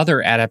 as the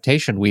other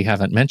adaptation we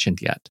haven't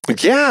mentioned yet.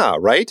 Yeah,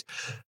 right?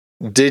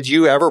 Did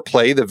you ever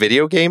play the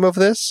video game of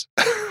this?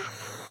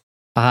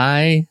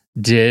 I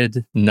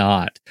did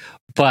not,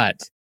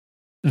 but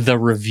the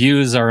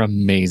reviews are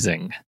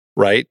amazing.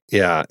 Right?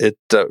 Yeah, it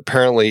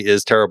apparently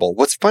is terrible.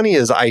 What's funny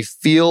is I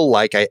feel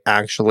like I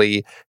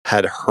actually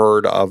had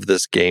heard of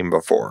this game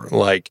before.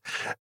 Like,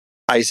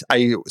 I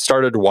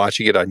started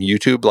watching it on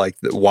YouTube, like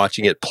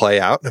watching it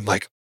play out, and I'm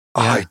like,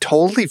 I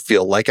totally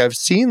feel like I've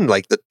seen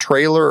like the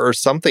trailer or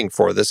something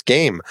for this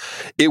game.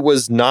 It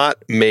was not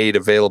made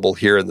available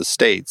here in the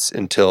States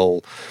until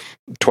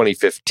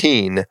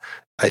 2015.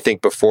 I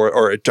think before,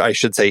 or I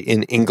should say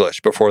in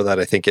English. Before that,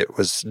 I think it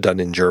was done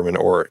in German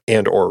or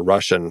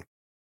Russian.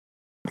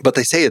 But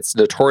they say it's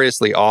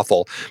notoriously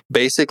awful.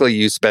 Basically,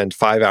 you spend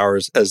 5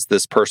 hours, as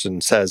this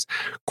person says,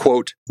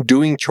 quote,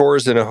 doing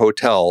chores in a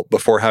hotel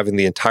before having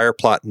the entire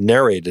plot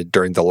narrated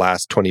during the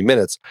last 20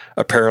 minutes,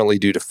 apparently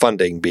due to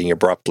funding being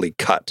abruptly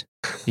cut.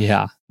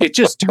 Yeah, it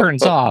just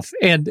turns off.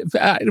 And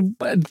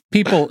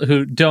people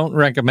who don't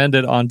recommend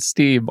it on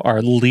Steam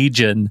are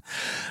legion.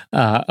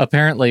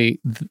 Apparently,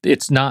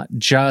 it's not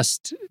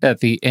just at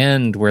the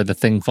end where the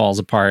thing falls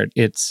apart.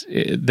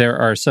 There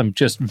are some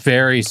just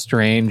very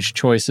strange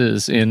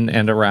choices in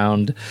and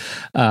around,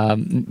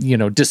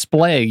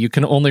 display. You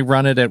can only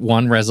run it at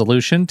one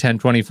resolution,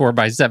 1024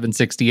 by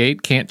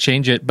 768. Can't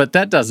change it, but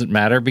that doesn't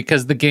matter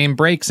because the game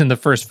breaks in the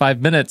first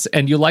 5 minutes,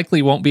 and you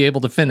likely won't be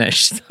able to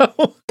finish.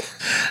 So.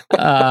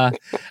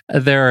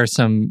 There are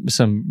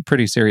some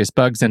pretty serious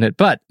bugs in it,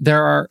 but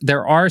there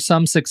are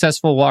some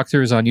successful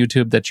walkthroughs on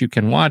YouTube that you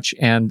can watch,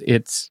 and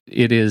it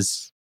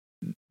is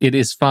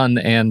fun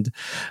and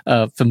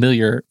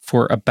familiar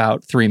for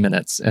about 3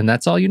 minutes, and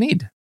that's all you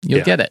need.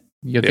 You'll get it.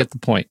 You'll get the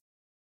point.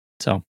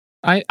 So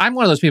I'm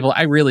one of those people.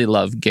 I really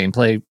love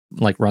gameplay,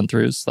 like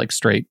run-throughs, like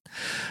straight,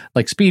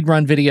 like speed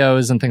run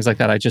videos and things like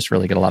that. I just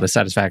really get a lot of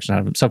satisfaction out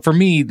of them. So for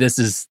me, this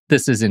is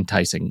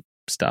enticing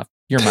stuff.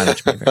 You're my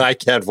much favorite. I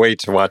can't wait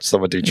to watch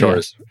someone do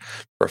chores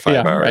for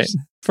 5 hours. Right.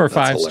 For That's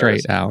 5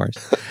 hilarious. Straight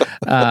hours.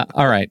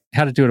 All right.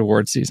 How to do it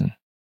award season.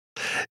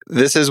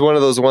 This is one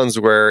of those ones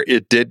where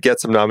it did get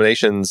some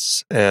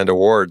nominations and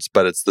awards,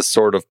 but it's the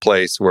sort of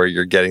place where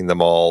you're getting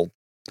them all.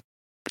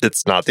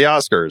 It's not the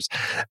Oscars.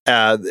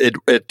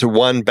 It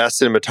won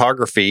Best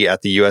Cinematography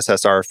at the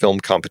USSR Film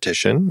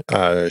Competition,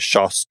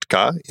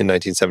 Shostka, in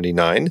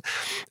 1979.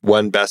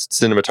 Won Best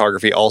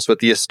Cinematography also at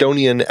the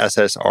Estonian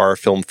SSR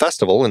Film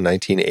Festival in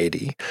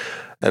 1980.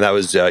 And that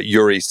was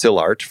Yuri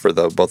Silart for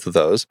both of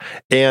those.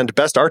 And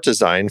Best Art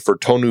Design for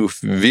Tonu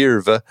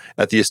Virve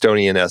at the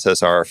Estonian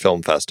SSR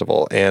Film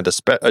Festival. And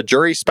a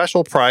jury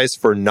special prize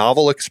for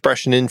Novel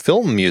Expression in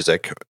Film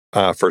Music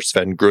for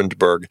Sven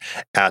Grundberg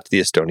at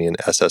the Estonian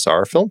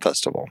SSR Film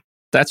Festival.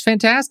 That's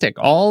fantastic.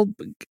 All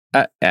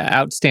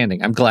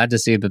outstanding. I'm glad to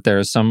see that there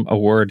is some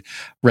award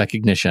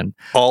recognition.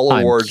 All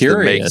awards that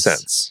make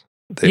sense.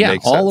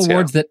 All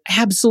awards that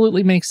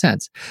absolutely make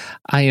sense.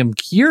 I am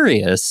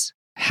curious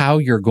how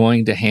you're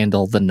going to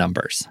handle the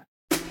numbers.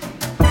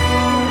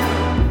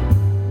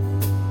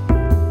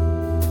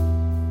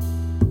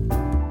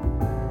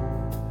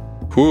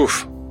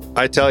 Oof.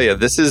 I tell you,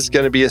 this is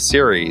going to be a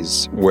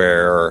series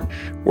where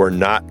we're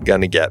not going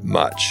to get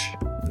much.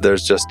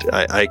 There's just,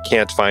 I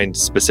can't find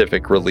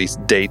specific release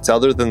dates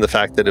other than the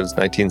fact that it was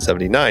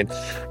 1979.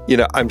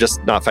 I'm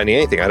just not finding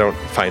anything. I don't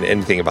find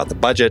anything about the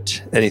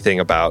budget, anything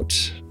about,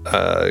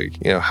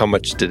 how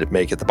much did it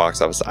make at the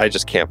box office. I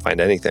just can't find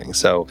anything.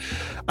 So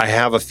I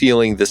have a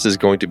feeling this is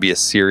going to be a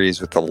series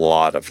with a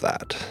lot of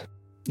that.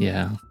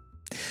 Yeah.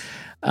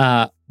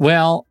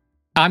 Well,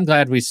 I'm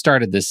glad we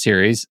started this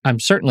series. I'm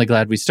certainly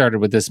glad we started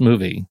with this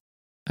movie.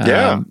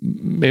 Yeah.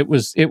 It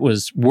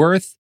was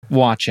worth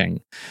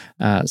watching.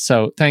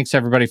 So thanks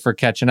everybody for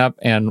catching up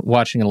and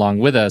watching along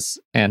with us.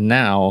 And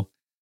now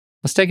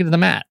let's take it to the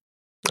mat.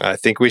 I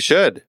think we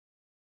should.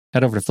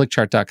 Head over to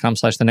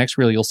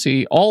flickchart.com/thenextreel. You'll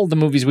see all the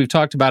movies we've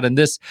talked about in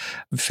this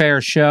fair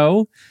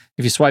show.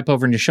 If you swipe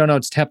over in your show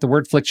notes, tap the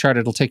word Flickchart,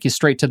 it'll take you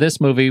straight to this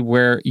movie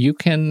where you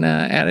can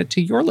add it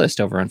to your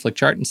list over on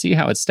Flickchart and see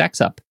how it stacks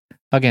up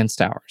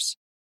against ours.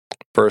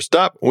 First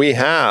up, we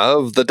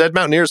have The Dead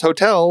Mountaineers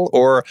Hotel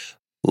or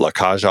La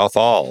Cage aux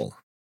Folles.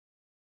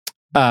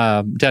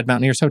 Dead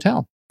Mountaineers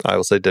Hotel. I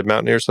will say Dead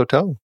Mountaineers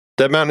Hotel.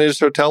 Dead Mountaineers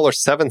Hotel or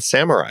Seventh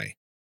Samurai.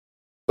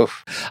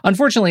 Oof.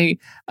 Unfortunately,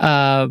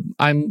 I'm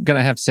going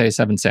to have to say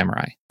Seven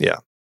Samurai. Yeah,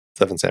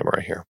 Seven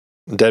Samurai here.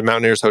 Dead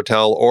Mountaineers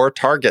Hotel or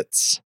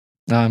Targets.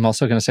 I'm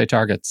also going to say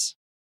Targets.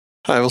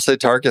 I will say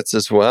Targets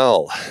as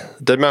well.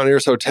 Dead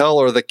Mountaineers Hotel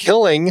or The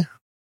Killing.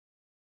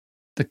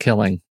 The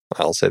Killing.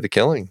 I'll say The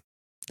Killing.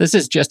 This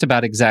is just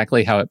about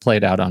exactly how it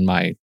played out on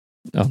my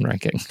own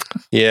ranking.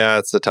 Yeah,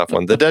 it's a tough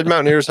one. The Dead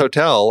Mountaineers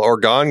Hotel or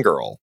Gone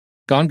Girl.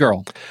 Gone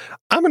Girl.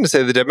 I'm going to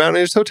say The Dead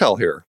Mountaineers Hotel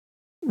here.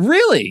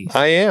 Really?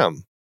 I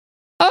am.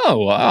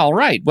 Oh, all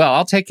right. Well,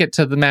 I'll take it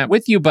to the mat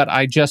with you, but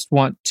I just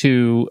want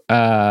to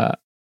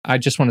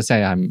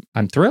say I'm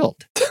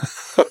thrilled.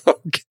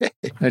 Okay.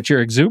 At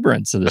your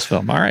exuberance of this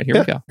film. All right, here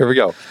we go. Here we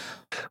go.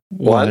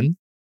 1,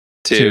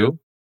 2,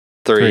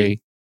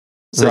 3.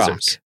 Scissors.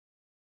 Rock.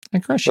 I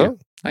crush you.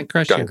 I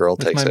crush you. Gone Girl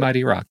with takes my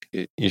mighty rock.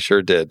 You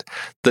sure did.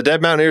 The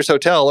Dead Mountaineers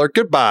Hotel or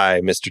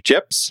Goodbye, Mr.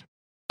 Chips.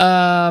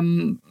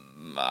 Probably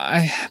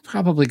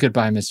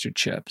Goodbye, Mr.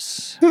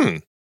 Chips.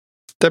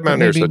 Dead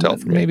Mountaineers Hotel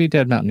for me. Maybe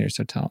Dead Mountaineers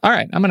Hotel. All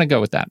right, I'm going to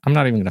go with that. I'm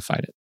not even going to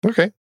fight it.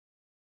 Okay.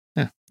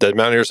 Yeah. Dead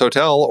Mountaineers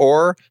Hotel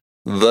or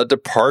The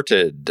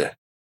Departed.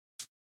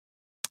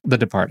 The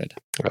Departed.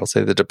 I'll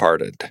say The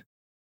Departed.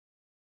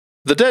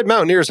 The Dead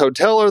Mountaineers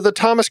Hotel or The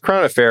Thomas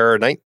Crown Affair,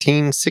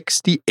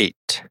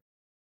 1968.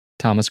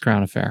 Thomas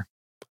Crown Affair.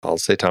 I'll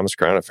say Thomas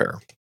Crown Affair.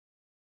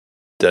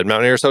 Dead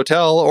Mountaineers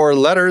Hotel or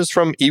Letters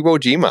from Iwo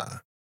Jima.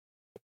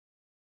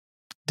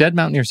 Dead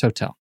Mountaineers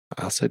Hotel.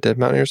 I'll say Dead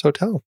Mountaineers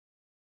Hotel.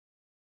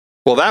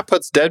 Well, that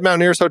puts Dead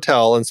Mountaineers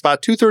Hotel in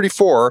spot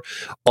 234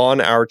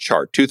 on our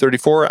chart.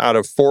 234 out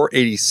of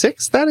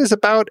 486. That is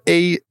about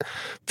a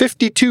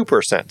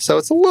 52%. So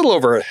it's a little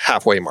over a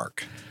halfway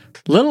mark.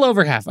 Little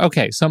over half.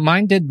 Okay, so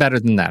mine did better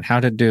than that. How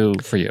did it do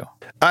for you?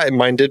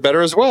 Mine did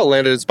better as well.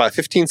 Landed at spot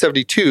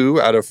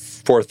 1572 out of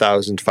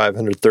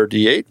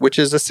 4,538, which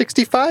is a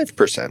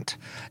 65%.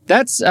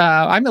 That's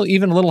I'm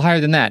even a little higher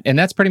than that, and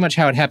that's pretty much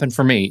how it happened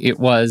for me. It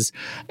was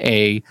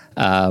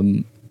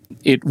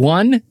it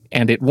won,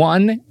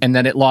 and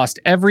then it lost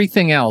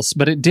everything else,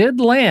 but it did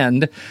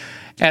land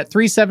at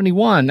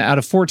 371 out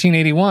of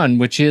 1481,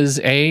 which is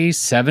a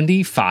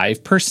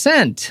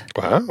 75%.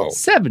 Wow.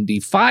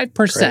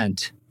 75%.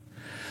 Great.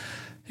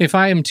 If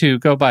I am to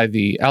go by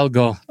the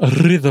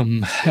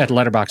algorithm at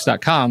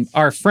letterboxd.com,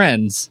 our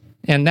friends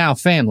and now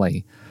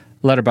family,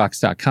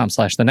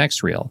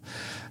 letterboxd.com/thenextreel,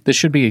 this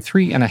should be a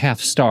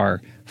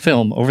 3.5-star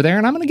film over there,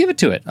 and I'm going to give it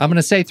to it. I'm going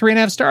to say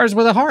 3.5 stars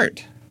with a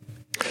heart.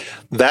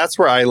 That's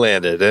where I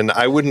landed, and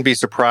I wouldn't be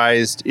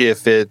surprised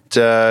if it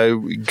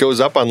goes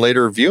up on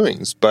later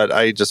viewings, but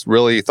I just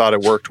really thought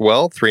it worked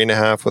well.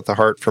 3.5 with a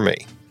heart for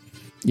me.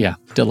 Yeah,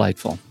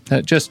 delightful.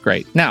 Just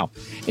great. Now,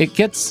 it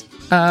gets...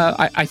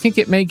 I think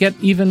it may get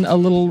even a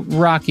little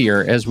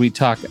rockier as we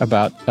talk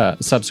about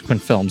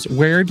subsequent films.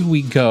 Where do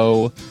we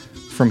go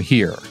from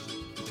here?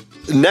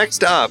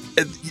 Next up,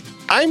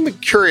 I'm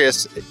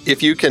curious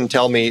if you can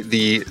tell me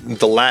the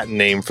Latin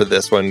name for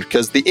this one,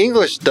 because the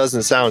English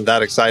doesn't sound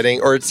that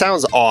exciting, or it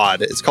sounds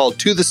odd. It's called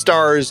To the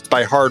Stars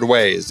by Hard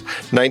Ways,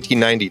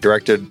 1980,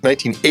 directed by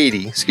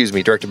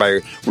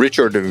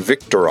Richard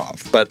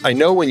Viktorov. But I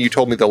know when you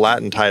told me the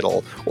Latin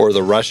title or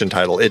the Russian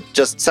title, it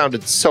just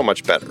sounded so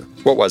much better.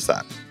 What was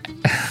that?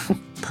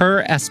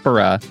 Per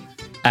aspera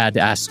ad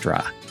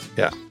astra.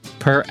 Yeah.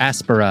 Per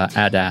aspera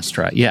ad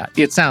astra. Yeah,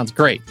 it sounds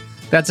great.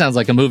 That sounds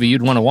like a movie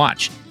you'd want to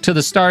watch. To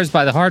the Stars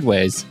by the Hard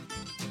Ways.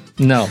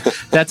 No,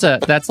 that's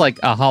like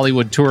a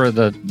Hollywood tour of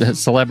the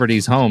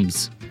celebrities'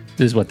 homes,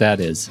 is what that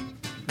is.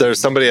 There's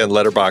somebody on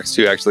Letterboxd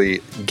who actually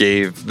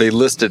they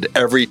listed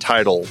every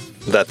title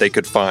that they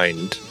could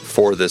find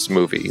for this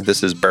movie.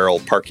 This is Beryl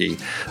Parkey.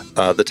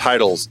 The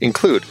titles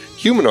include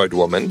Humanoid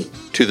Woman,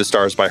 To the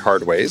Stars by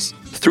Hard Ways,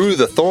 Through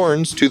the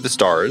Thorns to the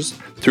Stars,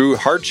 Through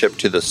Hardship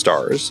to the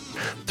Stars,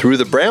 Through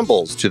the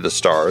Brambles to the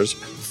Stars,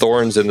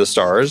 Thorns in the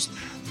Stars,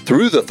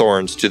 Through the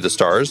Thorns to the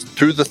Stars,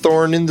 Through the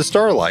Thorn in the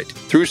Starlight,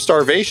 Through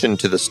Starvation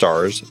to the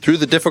Stars, Through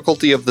the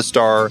Difficulty of the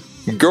Star,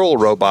 Girl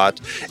Robot,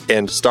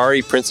 and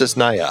Starry Princess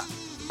Naya.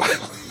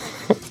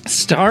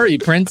 Starry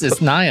Princess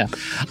Naya.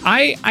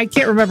 I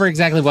can't remember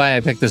exactly why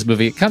I picked this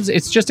movie.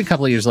 It's just a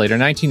couple of years later,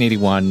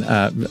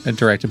 1981,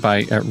 directed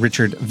by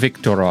Richard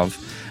Viktorov,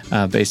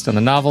 based on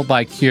the novel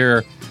by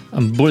Kir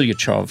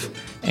Bulyachov.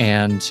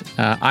 And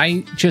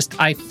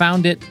I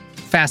found it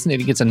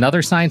fascinating. It's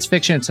another science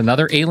fiction. It's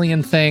another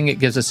alien thing. It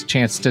gives us a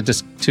chance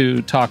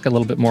to talk a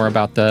little bit more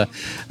about the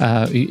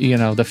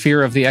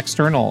fear of the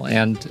external,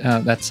 and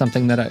that's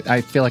something that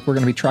I feel like we're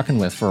going to be trucking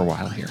with for a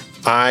while here.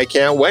 I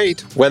can't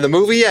wait. When the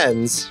movie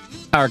ends,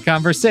 our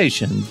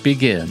conversation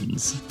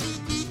begins.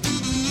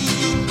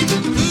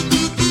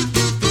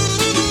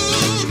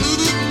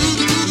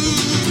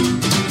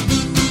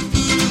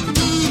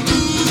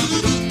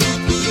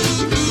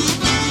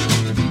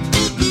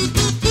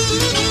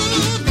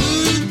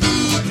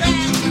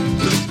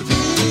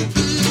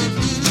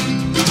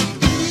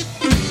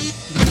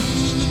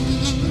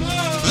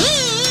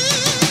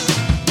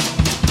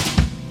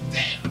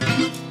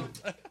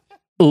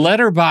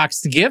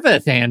 Letterboxd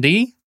giveth,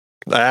 Andy.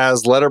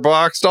 As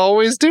Letterboxd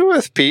always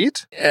doeth,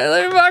 Pete.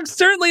 Letterboxd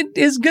certainly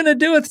is going to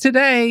do it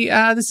today.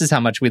 This is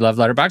how much we love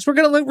Letterboxd. We're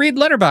going to read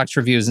Letterboxd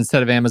reviews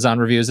instead of Amazon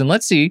reviews, and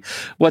let's see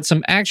what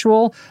some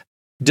actual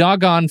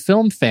doggone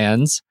film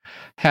fans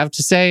have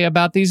to say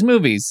about these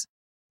movies.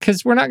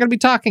 Because we're not going to be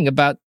talking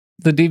about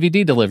the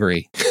DVD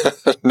delivery.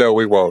 No,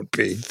 we won't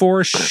be.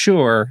 For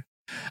sure.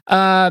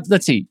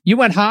 Let's see. You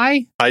went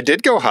high? I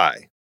did go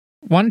high.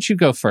 Why don't you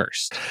go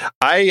first?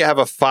 I have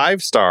a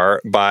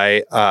 5-star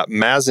by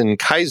Mazen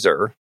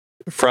Kaiser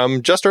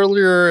from just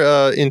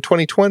earlier in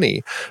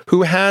 2020,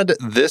 who had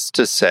this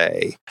to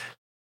say.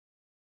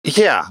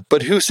 Yeah,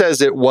 but who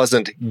says it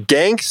wasn't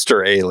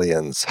gangster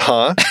aliens,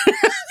 huh?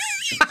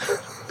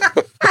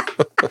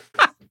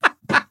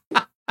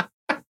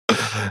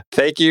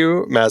 Thank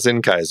you,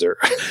 Mazen Kaiser.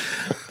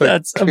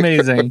 That's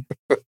amazing.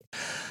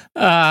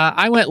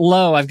 I went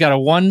low. I've got a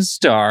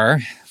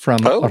 1-star from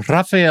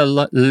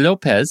Rafael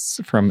Lopez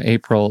from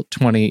April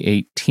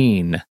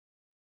 2018.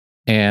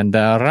 And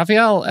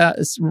Rafael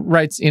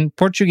writes in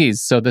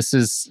Portuguese, so this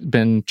has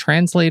been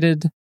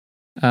translated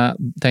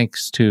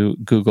thanks to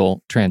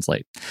Google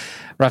Translate.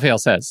 Rafael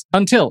says,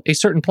 until a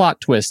certain plot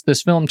twist,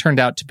 this film turned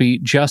out to be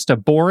just a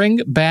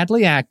boring,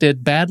 badly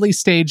acted, badly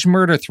staged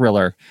murder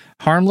thriller.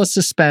 Harmless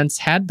suspense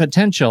had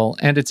potential,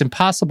 and it's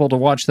impossible to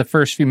watch the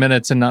first few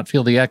minutes and not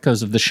feel the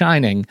echoes of The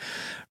Shining,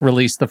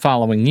 released the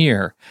following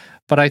year.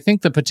 But I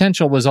think the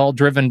potential was all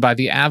driven by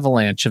the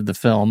avalanche of the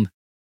film.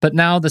 But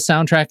now the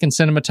soundtrack and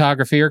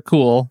cinematography are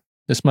cool.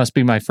 This must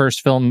be my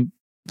first film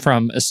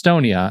from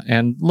Estonia.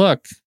 And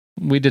look,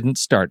 we didn't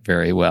start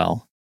very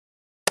well.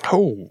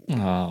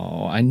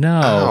 Oh, I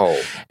know.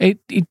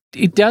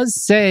 It does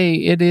say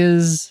it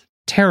is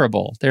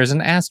terrible. There's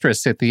an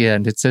asterisk at the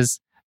end. It says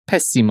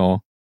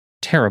pessimo,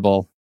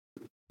 terrible.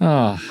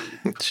 Oh,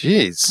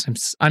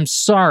 jeez. I'm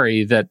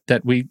sorry that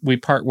we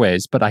part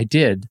ways, but I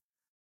did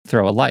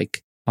throw a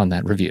like on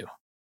that review.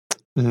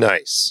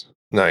 Nice.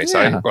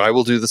 Yeah. I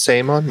will do the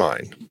same on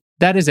mine.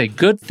 That is a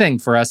good thing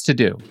for us to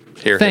do.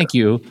 Thank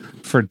Here. you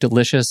for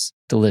delicious,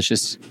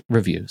 delicious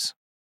reviews.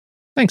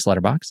 Thanks,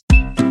 Letterboxd.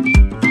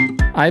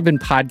 I've been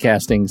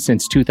podcasting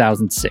since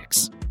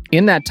 2006.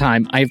 In that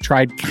time, I've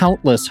tried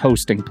countless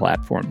hosting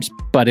platforms,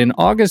 but in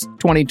August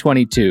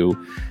 2022,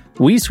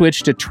 we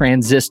switched to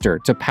Transistor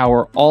to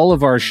power all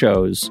of our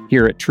shows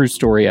here at True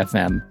Story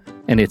FM,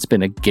 and it's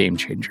been a game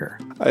changer.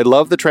 I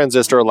love the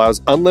Transistor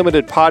allows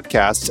unlimited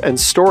podcasts and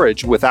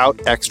storage without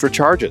extra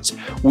charges.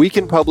 We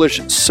can publish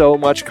so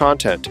much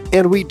content,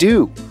 and we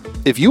do.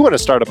 If you want to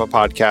start up a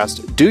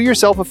podcast, do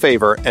yourself a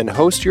favor and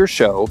host your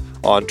show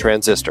on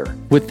Transistor.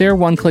 With their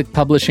one-click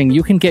publishing,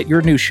 you can get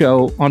your new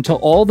show onto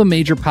all the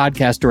major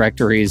podcast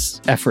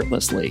directories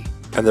effortlessly.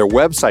 And their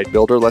website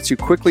builder lets you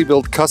quickly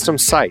build custom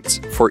sites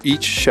for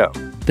each show.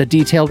 The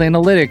detailed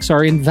analytics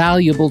are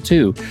invaluable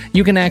too.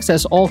 You can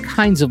access all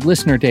kinds of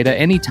listener data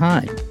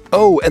anytime.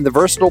 Oh, and the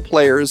versatile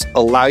players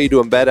allow you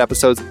to embed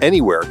episodes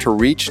anywhere to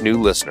reach new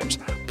listeners.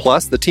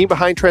 Plus, the team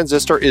behind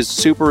Transistor is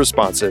super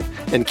responsive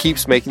and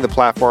keeps making the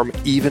platform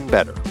even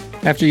better.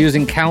 After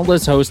using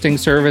countless hosting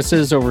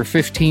services over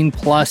 15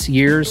 plus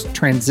years,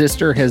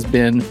 Transistor has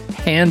been,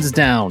 hands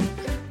down,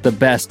 the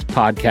best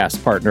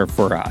podcast partner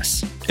for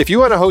us. If you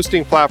want a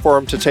hosting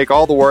platform to take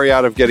all the worry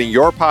out of getting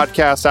your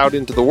podcast out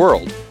into the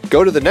world,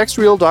 go to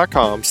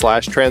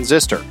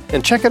thenextreel.com/transistor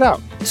and check it out.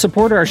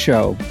 Support our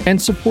show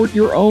and support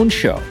your own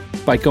show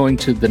by going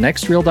to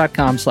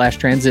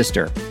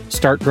thenextreel.com/transistor.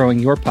 Start growing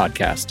your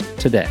podcast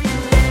today.